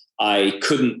 So I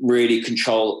couldn't really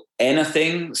control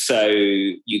anything. So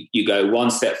you go one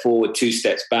step forward, two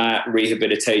steps back.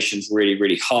 Rehabilitation's really,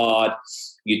 really hard.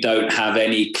 You don't have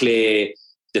any clear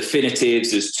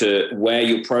definitives as to where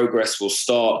your progress will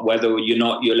start, whether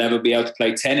you'll ever be able to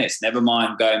play tennis, never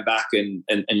mind going back and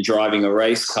driving a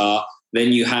race car.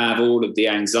 Then you have all of the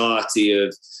anxiety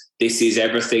of, this is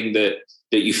everything that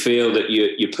you feel that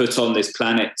you put on this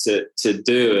planet to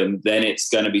do, and then it's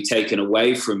going to be taken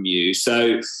away from you.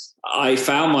 So I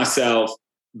found myself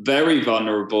very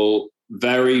vulnerable,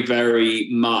 very, very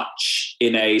much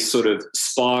in a sort of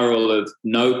spiral of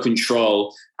no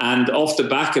control. And off the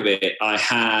back of it, I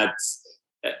had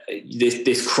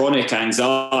this chronic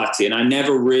anxiety, and I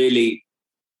never really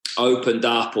opened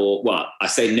up, I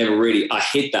say never really, I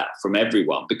hid that from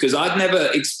everyone because I'd never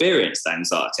experienced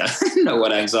anxiety. I didn't know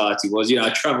what anxiety was. I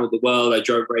traveled the world, I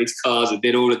drove race cars, I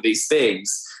did all of these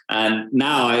things. And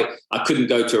now I couldn't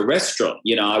go to a restaurant.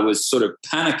 I was sort of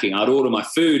panicking. I'd order my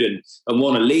food and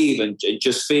want to leave and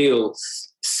just feel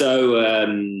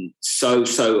so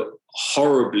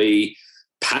horribly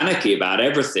panicky about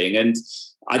everything. And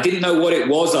I didn't know what it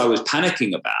was I was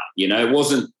panicking about. It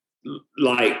wasn't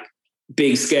like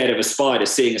being scared of a spider,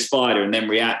 seeing a spider and then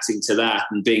reacting to that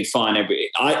and being fine.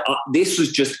 This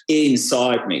was just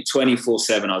inside me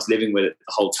 24/7. I was living with it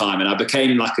the whole time, and I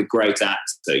became like a great actor.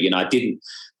 I didn't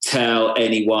tell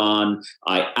anyone.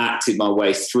 I acted my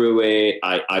way through it.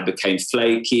 I became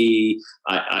flaky.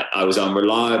 I was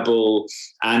unreliable,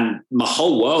 and my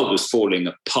whole world was falling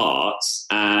apart.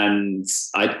 And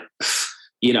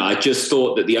I just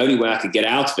thought that the only way I could get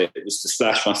out of it was to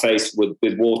splash my face with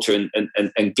water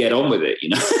and get on with it,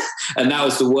 And that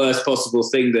was the worst possible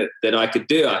thing that I could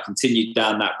do. I continued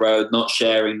down that road, not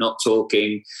sharing, not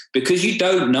talking, because you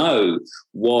don't know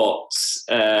what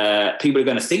people are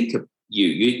going to think of you.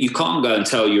 You can't go and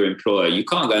tell your employer. You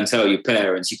can't go and tell your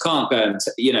parents. You can't go and,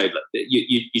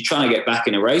 you're trying to get back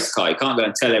in a race car. You can't go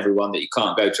and tell everyone that you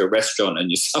can't go to a restaurant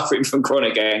and you're suffering from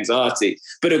chronic anxiety.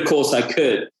 But of course I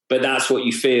could. But that's what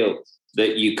you feel,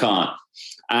 that you can't.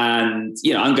 And,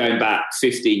 I'm going back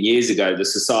 15 years ago, the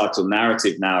societal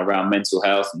narrative now around mental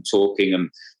health and talking and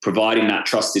providing that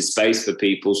trusted space for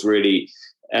people's really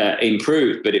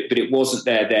improved. But it wasn't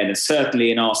there then. And certainly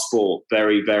in our sport,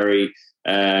 very, very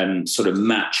sort of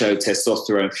macho,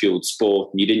 testosterone-fueled sport,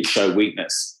 and you didn't show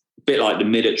weakness. A bit like the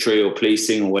military or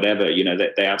policing or whatever,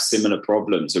 they have similar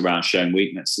problems around showing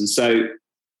weakness. And so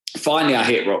finally I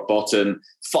hit rock bottom.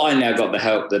 Finally I got the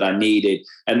help that I needed.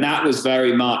 And that was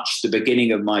very much the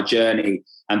beginning of my journey,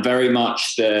 and very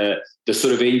much the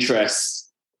sort of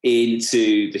interest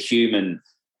into the human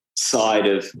side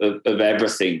of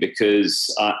everything,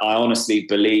 because I honestly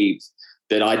believe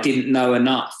that I didn't know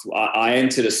enough. I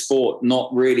entered a sport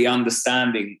not really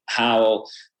understanding how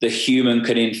the human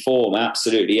can inform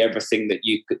absolutely everything that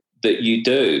you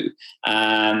do.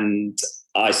 And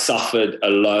I suffered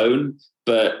alone.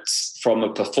 But from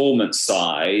a performance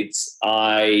side,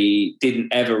 I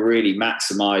didn't ever really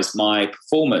maximize my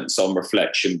performance on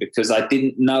reflection because I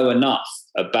didn't know enough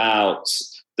about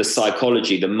the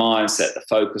psychology, the mindset, the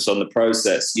focus on the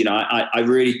process. I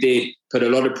really did put a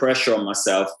lot of pressure on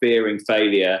myself, fearing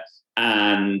failure.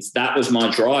 And that was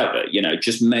my driver,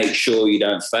 just make sure you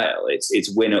don't fail. It's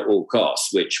win at all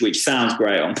costs, which sounds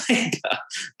great on paper,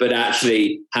 but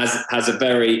actually has a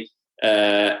very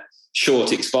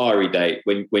short expiry date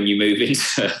when you move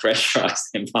into a pressurized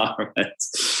environment.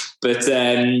 But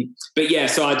yeah,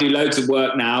 so I do loads of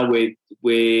work now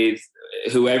with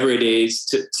whoever it is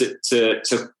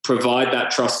to provide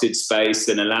that trusted space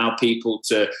and allow people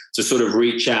to sort of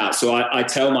reach out. So I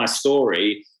tell my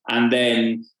story, and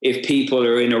then if people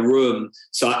are in a room,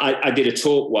 so I did a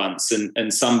talk once,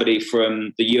 and somebody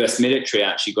from the US military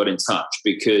actually got in touch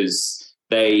because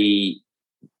they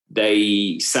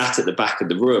they sat at the back of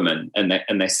the room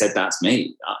and they said, that's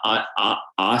me.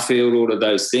 I feel all of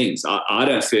those things. I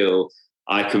don't feel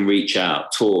I can reach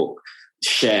out, talk,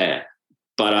 share,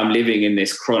 but I'm living in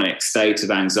this chronic state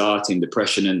of anxiety and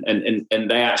depression. And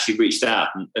they actually reached out.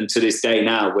 And to this day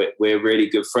now, we're really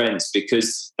good friends,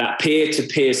 because that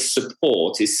peer-to-peer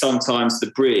support is sometimes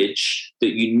the bridge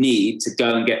that you need to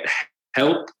go and get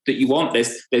help that you want.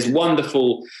 There's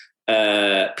wonderful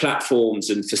platforms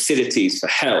and facilities for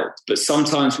help, but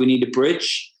sometimes we need a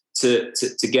bridge to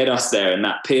get us there. And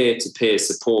that peer-to-peer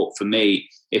support, for me,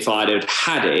 if I'd have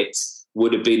had it,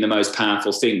 would have been the most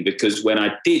powerful thing, because when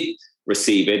I did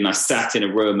receive it and I sat in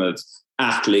a room of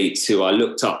athletes who I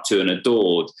looked up to and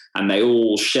adored, and they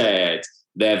all shared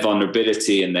their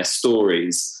vulnerability and their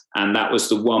stories, and that was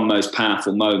the one most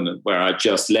powerful moment where I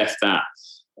just left that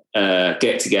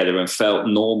get together and felt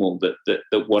normal,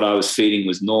 that what I was feeling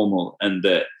was normal, and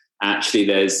that actually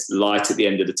there's light at the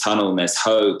end of the tunnel, and there's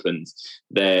hope, and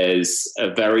there's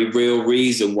a very real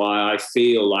reason why I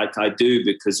feel like I do,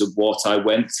 because of what I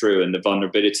went through and the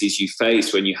vulnerabilities you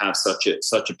face when you have such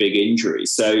a big injury.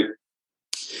 So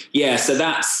yeah, so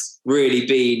that's really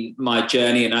been my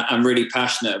journey, and I'm really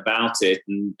passionate about it,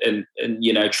 and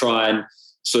you know, try and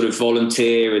sort of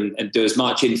volunteer and do as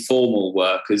much informal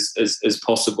work as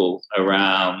possible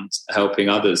around helping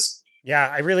others. Yeah,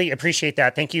 I really appreciate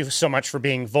that. Thank you so much for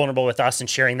being vulnerable with us and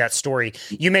sharing that story.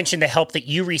 You mentioned the help that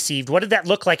you received. What did that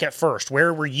look like at first?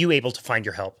 Where were you able to find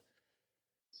your help?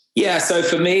 Yeah, so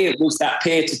for me, it was that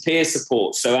peer-to-peer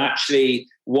support. So actually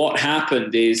what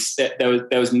happened is that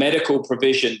there was medical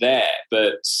provision there,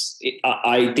 but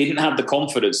I didn't have the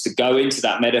confidence to go into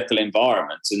that medical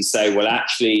environment and say, well,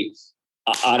 actually,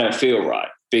 I don't feel right,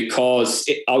 because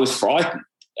I was frightened.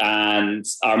 And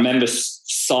I remember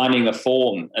signing a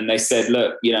form, and they said,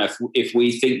 look, you know, if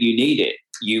we think you need it,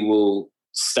 you will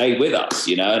stay with us,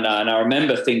 you know. And I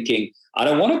remember thinking, I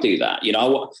don't want to do that. You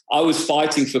know, I was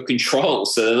fighting for control.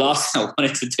 So the last thing I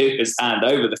wanted to do was hand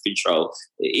over the control,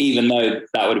 even though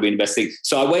that would have been the best thing.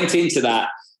 So I went into that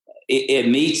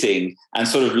meeting and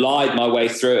sort of lied my way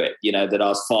through it, you know, that I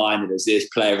was fine, that there's this,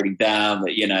 play everything down,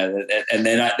 that, you know, and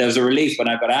then there was a relief when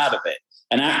I got out of it.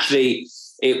 And actually,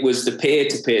 it was the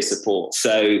peer-to-peer support.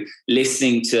 So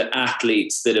listening to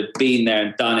athletes that have been there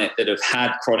and done it, that have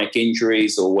had chronic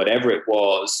injuries or whatever it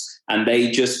was, and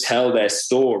they just tell their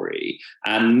story.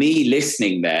 And me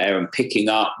listening there and picking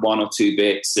up one or two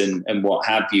bits and what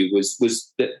have you was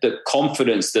the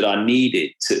confidence that I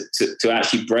needed to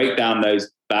actually break down those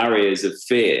barriers of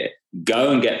fear,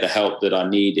 go and get the help that I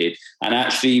needed, and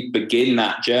actually begin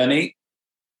that journey.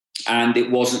 And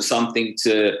it wasn't something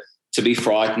to be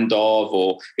frightened of,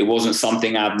 or it wasn't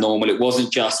something abnormal. It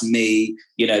wasn't just me.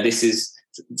 You know, this is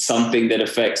something that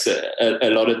affects a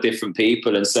lot of different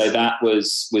people. And so that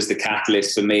was the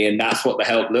catalyst for me. And that's what the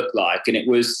help looked like. And it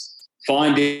was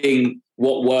finding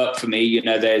what worked for me. You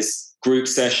know, there's group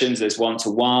sessions, there's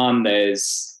one-to-one,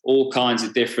 there's all kinds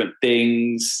of different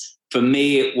things. For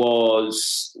me, it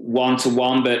was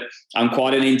one-to-one, but I'm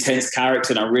quite an intense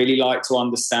character and I really like to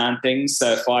understand things.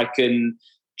 So if I can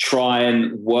try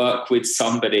and work with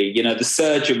somebody, you know, the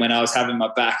surgeon, when I was having my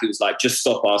back, it was like, just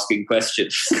stop asking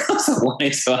questions. I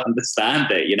wanted to understand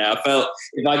it. You know, I felt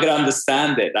if I could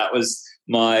understand it, that was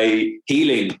my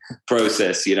healing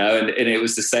process, you know, and it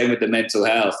was the same with the mental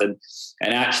health. And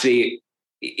actually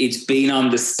it's been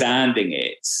understanding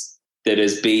it that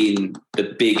has been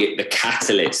the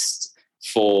catalyst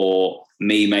for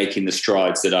me making the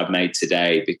strides that I've made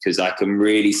today, because I can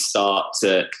really start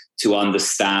to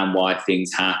understand why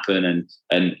things happen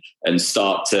and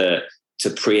start to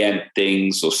preempt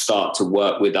things or start to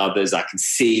work with others. I can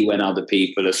see when other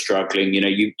people are struggling. You know,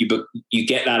 you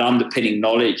get that underpinning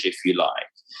knowledge, if you like,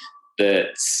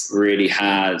 that really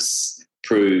has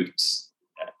proved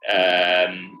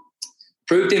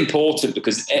important,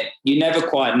 because you never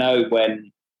quite know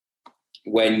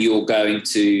when you're going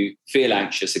to feel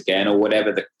anxious again, or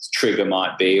whatever the trigger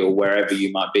might be, or wherever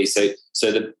you might be. So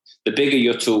the bigger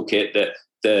your toolkit,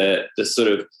 the sort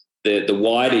of the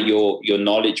wider your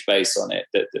knowledge base on it,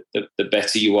 the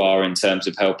better you are in terms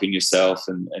of helping yourself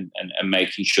and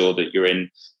making sure that you're in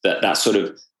that sort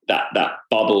of that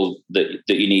bubble that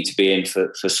you need to be in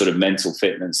for sort of mental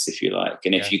fitness, if you like.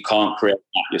 And if you can't create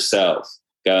that yourself,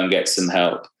 go and get some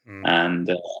help and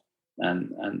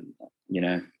you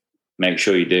know, make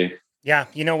sure you do. Yeah.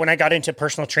 When I got into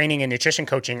personal training and nutrition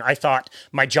coaching, I thought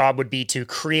my job would be to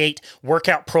create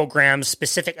workout programs,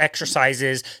 specific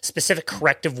exercises, specific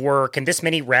corrective work, and this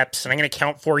many reps, and I'm going to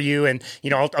count for you. And,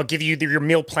 I'll give you your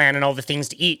meal plan and all the things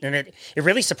to eat. And it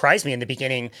really surprised me in the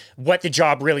beginning what the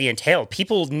job really entailed.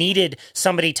 People needed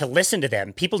somebody to listen to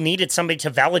them. People needed somebody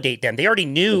to validate them. They already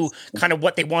knew kind of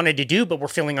what they wanted to do, but were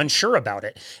feeling unsure about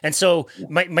it. And so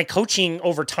my coaching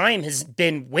over time has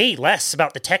been way less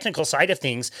about the technical side of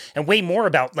things and way more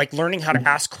about like learning how to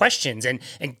ask questions and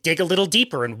dig a little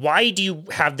deeper. And why do you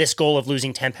have this goal of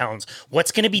losing 10 pounds?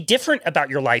 What's going to be different about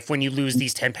your life when you lose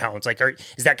these 10 pounds? Like,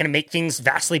 is that going to make things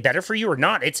vastly better for you or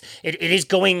not? It is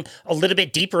going a little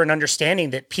bit deeper and understanding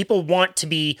that people want to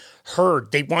be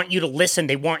heard. They want you to listen.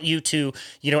 They want you to,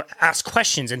 ask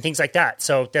questions and things like that.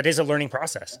 So that is a learning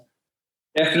process.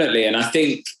 Definitely. And I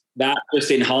think that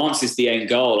just enhances the end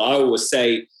goal. I always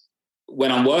say,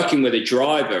 when I'm working with a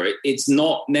driver, it's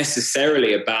not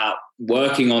necessarily about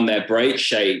working on their brake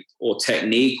shape or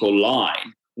technique or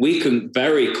line. We can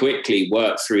very quickly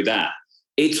work through that.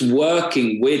 It's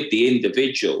working with the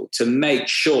individual to make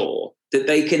sure that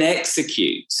they can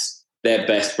execute their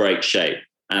best brake shape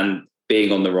and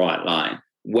being on the right line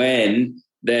when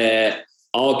they're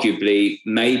arguably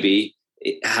maybe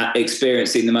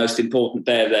experiencing the most important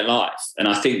day of their life. And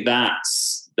I think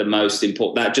that's the most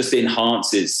important. That just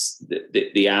enhances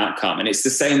the outcome. And it's the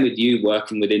same with you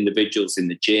working with individuals in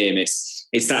the gym. It's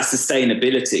that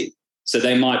sustainability. So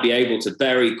they might be able to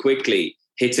very quickly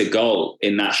hit a goal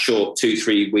in that short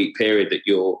 2-3 week period that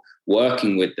you're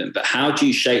working with them. But how do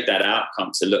you shape that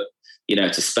outcome to look,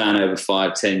 to span over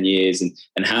 5-10 years?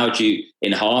 And how do you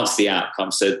enhance the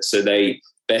outcome so they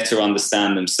better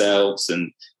understand themselves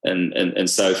and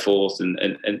so forth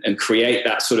and create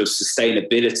that sort of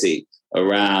sustainability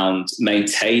around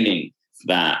maintaining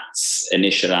that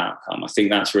initial outcome? I think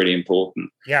that's really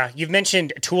important. Yeah, you've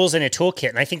mentioned tools in a toolkit,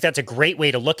 and I think that's a great way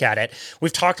to look at it.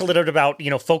 We've talked a little bit about,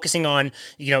 focusing on,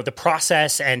 the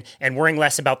process and worrying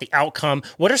less about the outcome.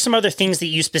 What are some other things that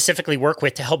you specifically work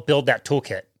with to help build that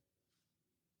toolkit?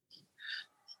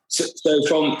 So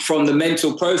from the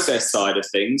mental process side of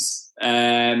things,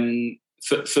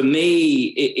 for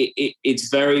me, it's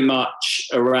very much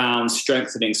around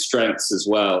strengthening strengths as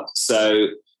well. So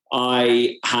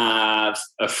I have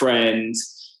a friend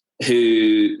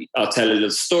who, I'll tell a little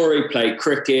story, played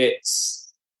cricket,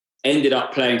 ended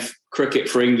up playing cricket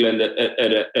for England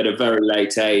at a very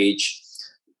late age.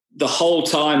 The whole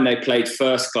time they played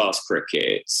first class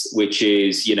cricket, which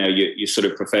is, your sort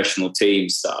of professional team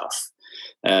stuff.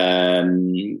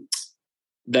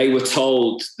 They were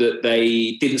told that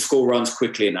they didn't score runs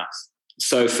quickly enough.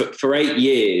 So for 8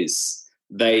 years,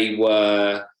 they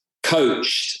were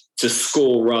coached to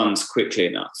score runs quickly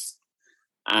enough.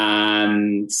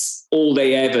 And all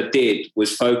they ever did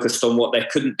was focused on what they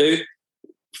couldn't do,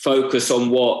 focus on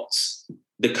what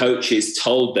the coaches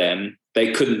told them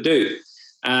they couldn't do.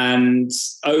 And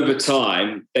over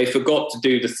time, they forgot to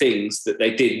do the things that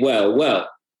they did well.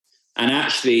 And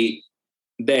actually,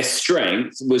 their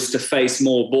strength was to face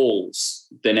more balls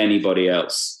than anybody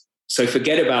else. So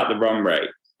forget about the run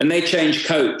rate. And they changed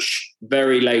coach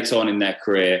very late on in their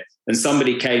career. And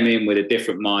somebody came in with a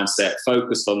different mindset,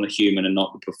 focused on the human and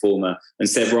not the performer, and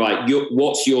said, right,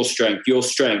 what's your strength? Your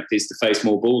strength is to face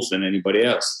more balls than anybody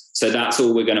else. So that's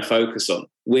all we're going to focus on.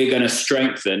 We're going to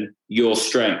strengthen your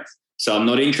strength. So I'm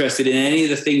not interested in any of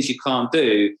the things you can't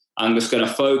do. I'm just going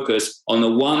to focus on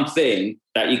the one thing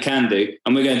that you can do,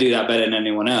 and we're going to do that better than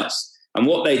anyone else. And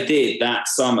what they did that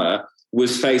summer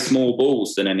was face more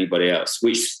balls than anybody else,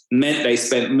 which meant they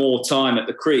spent more time at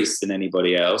the crease than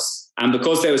anybody else. And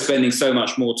because they were spending so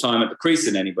much more time at the crease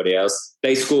than anybody else,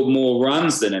 they scored more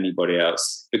runs than anybody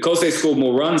else. Because they scored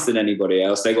more runs than anybody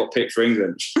else, they got picked for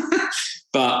England.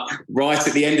 But right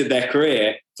at the end of their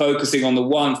career, focusing on the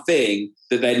one thing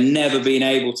that they'd never been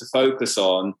able to focus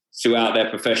on throughout their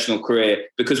professional career.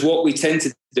 Because what we tend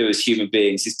to do as human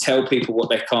beings is tell people what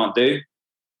they can't do.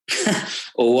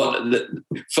 Or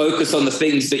focus on the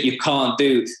things that you can't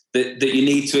do that you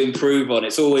need to improve on.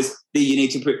 It's always that you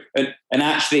need to improve. And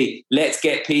actually, let's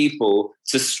get people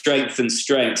to strengthen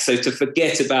strength. So to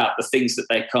forget about the things that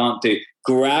they can't do,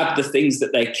 grab the things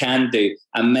that they can do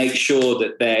and make sure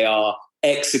that they are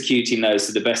executing those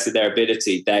to the best of their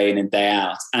ability day in and day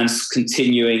out, and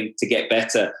continuing to get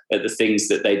better at the things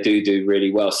that they do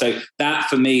really well. So that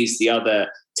for me is the other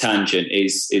tangent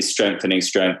is strengthening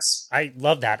strengths. I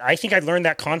love that. I think I learned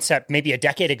that concept maybe a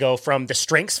decade ago from the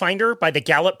Strengths Finder by the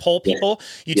Gallup poll people.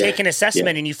 You take an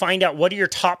assessment and you find out what are your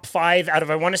top 5 out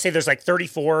of, I want to say there's like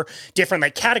 34 different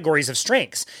like categories of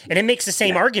strengths. And it makes the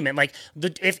same argument. Like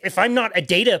if I'm not a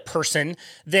data person,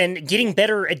 then getting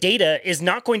better at data is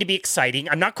not going to be exciting.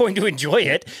 I'm not going to enjoy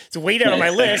it. It's way down on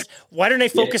my list. Why don't I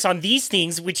focus on these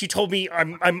things, which you told me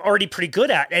I'm already pretty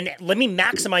good at, and let me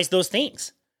maximize those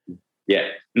things. Yeah,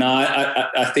 no,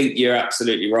 I think you're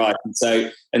absolutely right.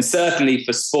 And certainly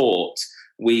for sport,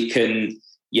 we can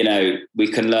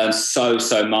learn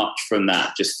so much from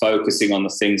that, just focusing on the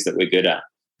things that we're good at.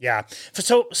 Yeah.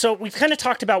 So we've kind of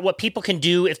talked about what people can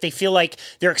do if they feel like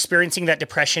they're experiencing that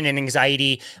depression and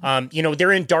anxiety.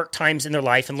 They're in dark times in their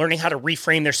life, and learning how to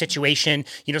reframe their situation.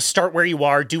 Start where you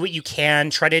are, do what you can,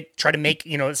 try to make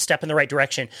a step in the right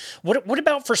direction. What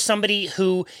about for somebody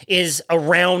who is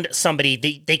around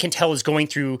somebody they can tell is going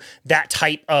through that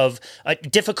type of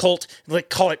difficult,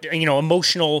 call it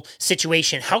emotional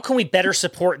situation? How can we better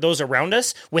support those around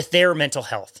us with their mental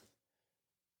health?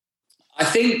 I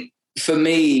think, for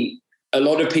me, a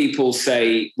lot of people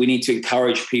say we need to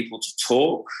encourage people to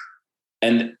talk,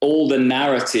 and all the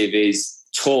narrative is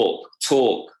talk.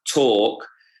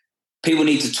 People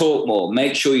need to talk more.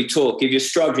 Make sure you talk. If you're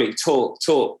struggling, talk.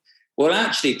 Well,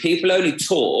 actually, people only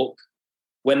talk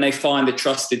when they find a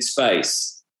trusted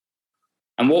space.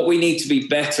 And what we need to be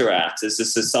better at as a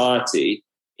society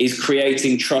is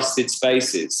creating trusted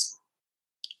spaces,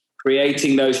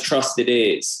 creating those trusted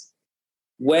ears.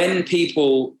 When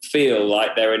people feel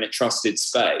like they're in a trusted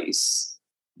space,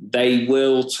 they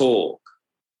will talk.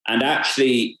 And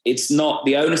actually,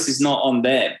 the onus is not on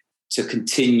them to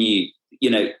continue,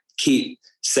 keep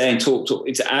saying talk.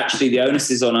 It's actually the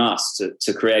onus is on us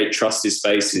to create trusted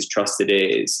spaces, trusted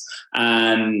ears.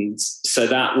 And so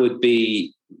that would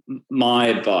be my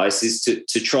advice, is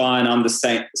to try and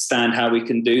understand how we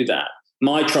can do that.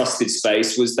 My trusted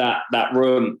space was that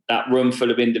room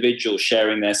full of individuals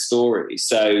sharing their stories.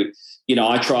 So,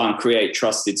 I try and create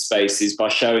trusted spaces by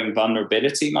showing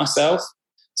vulnerability myself.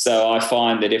 So I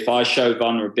find that if I show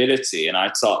vulnerability and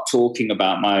I start talking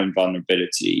about my own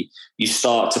vulnerability, you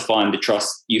start to find the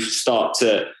trust, you start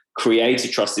to create a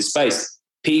trusted space.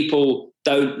 People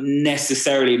don't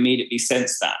necessarily immediately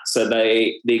sense that. So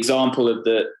the example of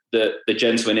the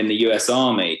gentleman in the US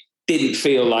Army didn't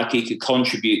feel like he could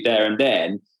contribute there and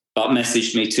then, but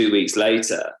messaged me 2 weeks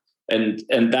later. And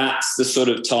that's the sort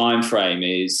of time frame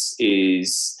is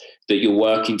that you're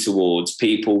working towards.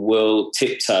 People will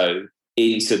tiptoe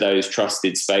into those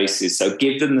trusted spaces. So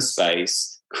give them the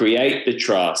space, create the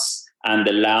trust, and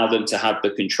allow them to have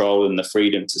the control and the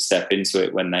freedom to step into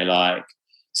it when they like.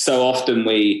 So often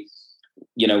we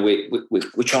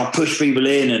try and push people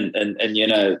in, and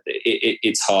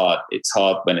it's hard. It's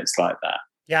hard when it's like that.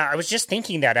 Yeah, I was just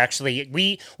thinking that actually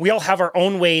we all have our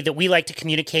own way that we like to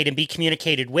communicate and be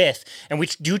communicated with, and we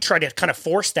do try to kind of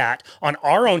force that on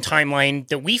our own timeline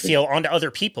that we feel onto other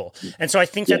people. And so I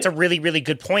think that's a really, really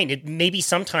good point. It maybe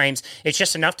sometimes it's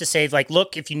just enough to say, like,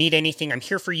 look, if you need anything, I'm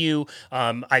here for you.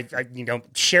 I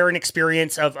share an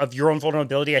experience of your own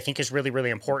vulnerability. I think is really, really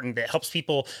important. That helps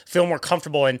people feel more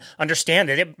comfortable and understand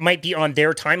that it might be on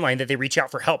their timeline that they reach out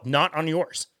for help, not on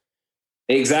yours.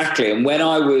 Exactly. And when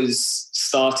I was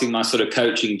starting my sort of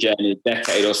coaching journey a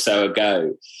decade or so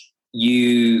ago,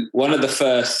 one of the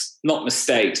first, not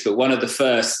mistakes, but one of the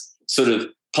first sort of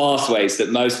pathways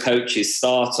that most coaches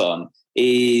start on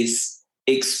is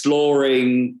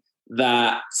exploring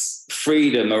that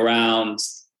freedom around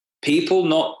people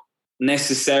not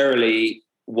necessarily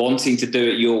wanting to do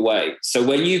it your way. So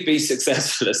when you've been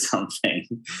successful at something,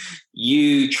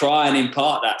 you try and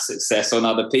impart that success on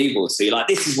other people. So you're like,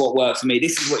 this is what worked for me.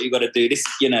 This is what you got to do. This,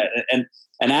 and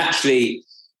actually,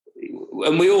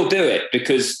 and we all do it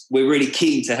because we're really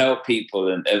keen to help people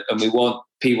and we want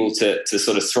people to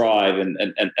sort of thrive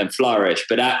and flourish.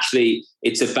 But actually,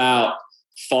 it's about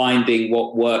finding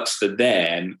what works for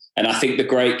them. And I think the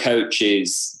great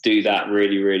coaches do that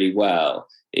really, really well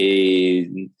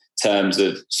in terms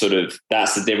of sort of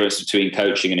that's the difference between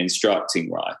coaching and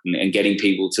instructing, right? And getting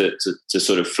people to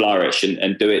sort of flourish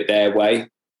and do it their way.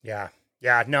 Yeah.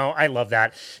 Yeah, no, I love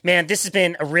that. Man, this has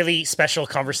been a really special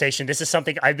conversation. This is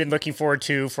something I've been looking forward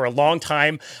to for a long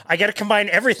time. I got to combine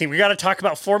everything. We got to talk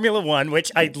about Formula One,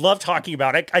 which I love talking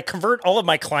about. I convert all of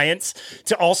my clients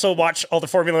to also watch all the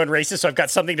Formula One races, so I've got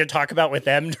something to talk about with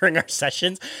them during our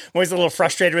sessions. I'm always a little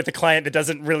frustrated with the client that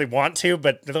doesn't really want to,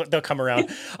 but they'll come around.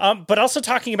 But also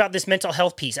talking about this mental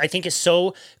health piece, I think is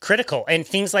so critical. And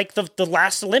things like the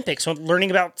last Olympics, so learning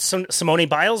about Simone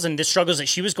Biles and the struggles that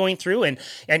she was going through and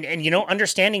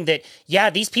understanding that, yeah,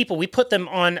 these people, we put them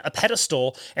on a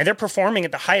pedestal and they're performing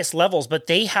at the highest levels, but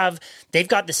they've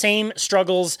got the same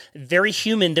struggles, very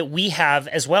human, that we have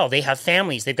as well. They have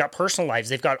families, they've got personal lives,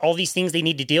 they've got all these things they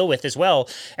need to deal with as well.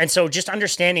 And so just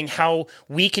understanding how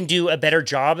we can do a better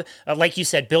job, like you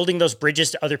said, building those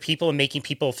bridges to other people and making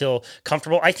people feel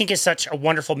comfortable, I think is such a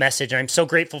wonderful message. And I'm so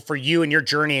grateful for you and your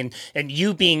journey and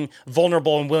you being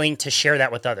vulnerable and willing to share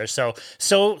that with others. So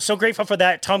grateful for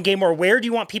that. Tom Gaymor, where do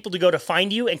you want people to go to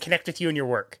find you and connect with you and your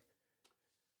work?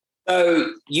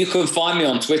 So you can find me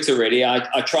on Twitter, really.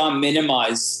 I try and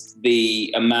minimize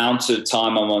the amount of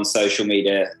time I'm on social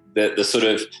media, the sort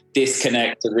of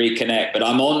disconnect to reconnect. But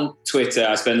I'm on Twitter.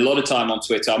 I spend a lot of time on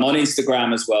Twitter. I'm on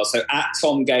Instagram as well. So at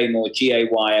Tom Gaymor,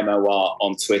 Gaymor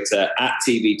on Twitter, at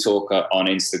TV Talker on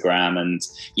Instagram. And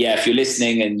yeah, if you're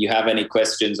listening and you have any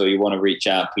questions or you want to reach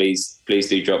out, please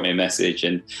do drop me a message.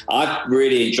 And I've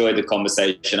really enjoyed the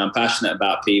conversation. I'm passionate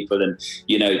about people, and,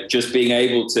 you know, just being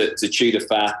able to chew the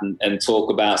fat and talk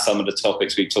about some of the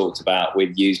topics we've talked about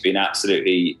with you's been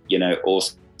absolutely, you know,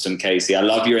 awesome. Casey, I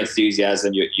love your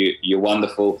enthusiasm, your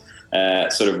wonderful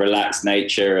sort of relaxed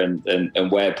nature,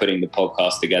 and way of putting the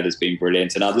podcast together has been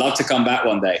brilliant. And I'd love to come back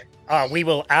one day. We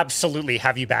will absolutely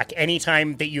have you back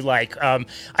anytime that you like.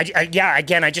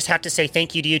 Again, I just have to say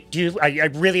thank you to you. I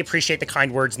really appreciate the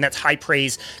kind words, and that's high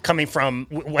praise coming from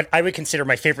what I would consider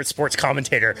my favorite sports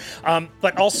commentator.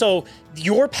 But also,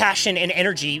 your passion and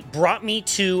energy brought me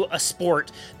to a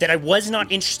sport that I was not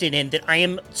interested in, that I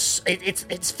am,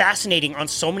 it's fascinating on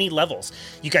so many levels.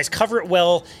 You guys cover it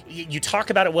well, you talk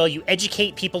about it well, you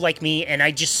educate people like me, and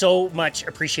I just so much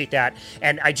appreciate that.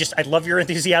 And I love your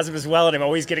enthusiasm as well, and I'm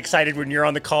always get excited when you're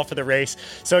on the call for the race.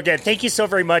 So again, thank you so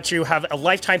very much. You have a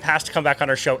lifetime pass to come back on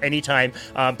our show anytime.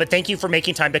 But thank you for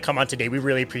making time to come on today. We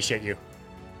really appreciate you.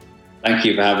 Thank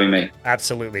you for having me.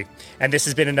 Absolutely. And this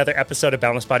has been another episode of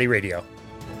Boundless Body Radio.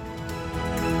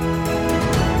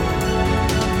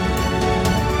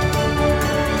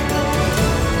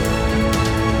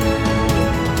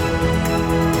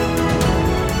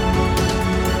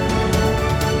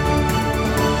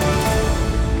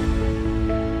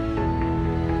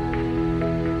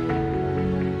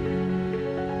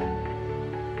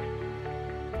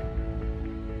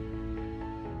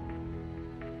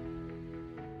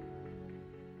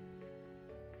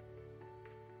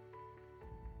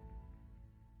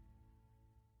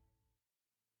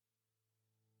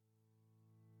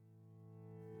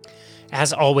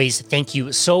 As always, thank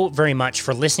you so very much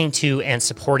for listening to and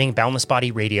supporting Boundless Body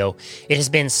Radio. It has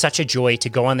been such a joy to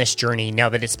go on this journey now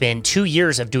that it's been 2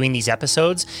 years of doing these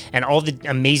episodes and all the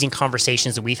amazing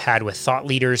conversations that we've had with thought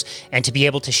leaders, and to be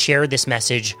able to share this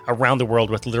message around the world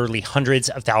with literally hundreds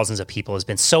of thousands of people has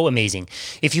been so amazing.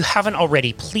 If you haven't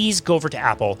already, please go over to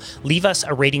Apple, leave us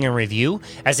a rating and review,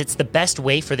 as it's the best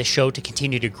way for the show to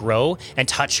continue to grow and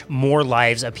touch more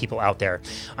lives of people out there.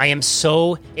 I am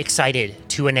so excited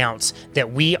to announce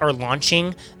that we are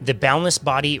launching the Boundless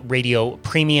Body Radio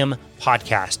Premium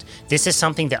podcast. This is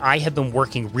something that I have been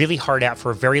working really hard at for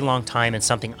a very long time, and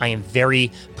something I am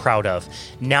very proud of.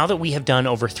 Now that we have done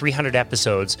over 300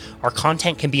 episodes, our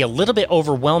content can be a little bit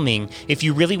overwhelming if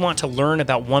you really want to learn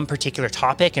about one particular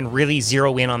topic and really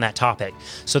zero in on that topic.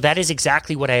 So that is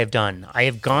exactly what I have done. I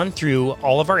have gone through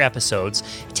all of our episodes,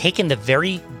 taken the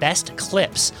very best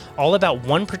clips all about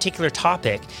one particular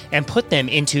topic, and put them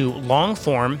into long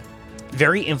form,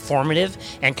 very informative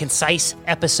and concise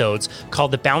episodes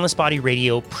called the Boundless Body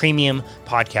Radio Premium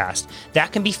Podcast.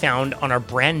 That can be found on our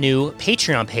brand new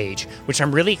Patreon page, which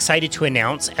I'm really excited to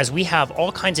announce, as we have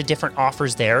all kinds of different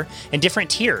offers there and different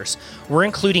tiers. We're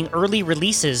including early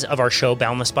releases of our show,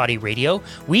 Boundless Body Radio.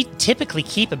 We typically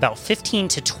keep about 15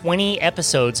 to 20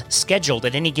 episodes scheduled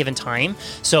at any given time,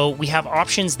 so we have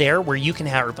options there where you can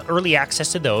have early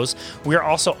access to those. We're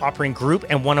also offering group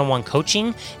and one-on-one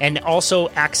coaching, and also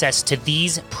access to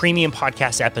these premium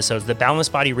podcast episodes, the Boundless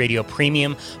Body Radio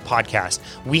Premium Podcast.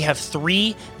 We have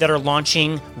 3 that are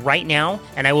launching right now,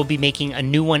 and I will be making a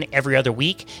new one every other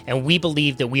week, and we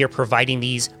believe that we are providing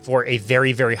these for a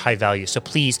very, very high value. So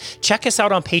please check us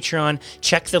out on Patreon,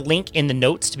 check the link in the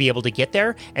notes to be able to get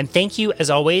there, and thank you,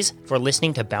 as always, for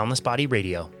listening to Boundless Body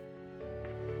Radio.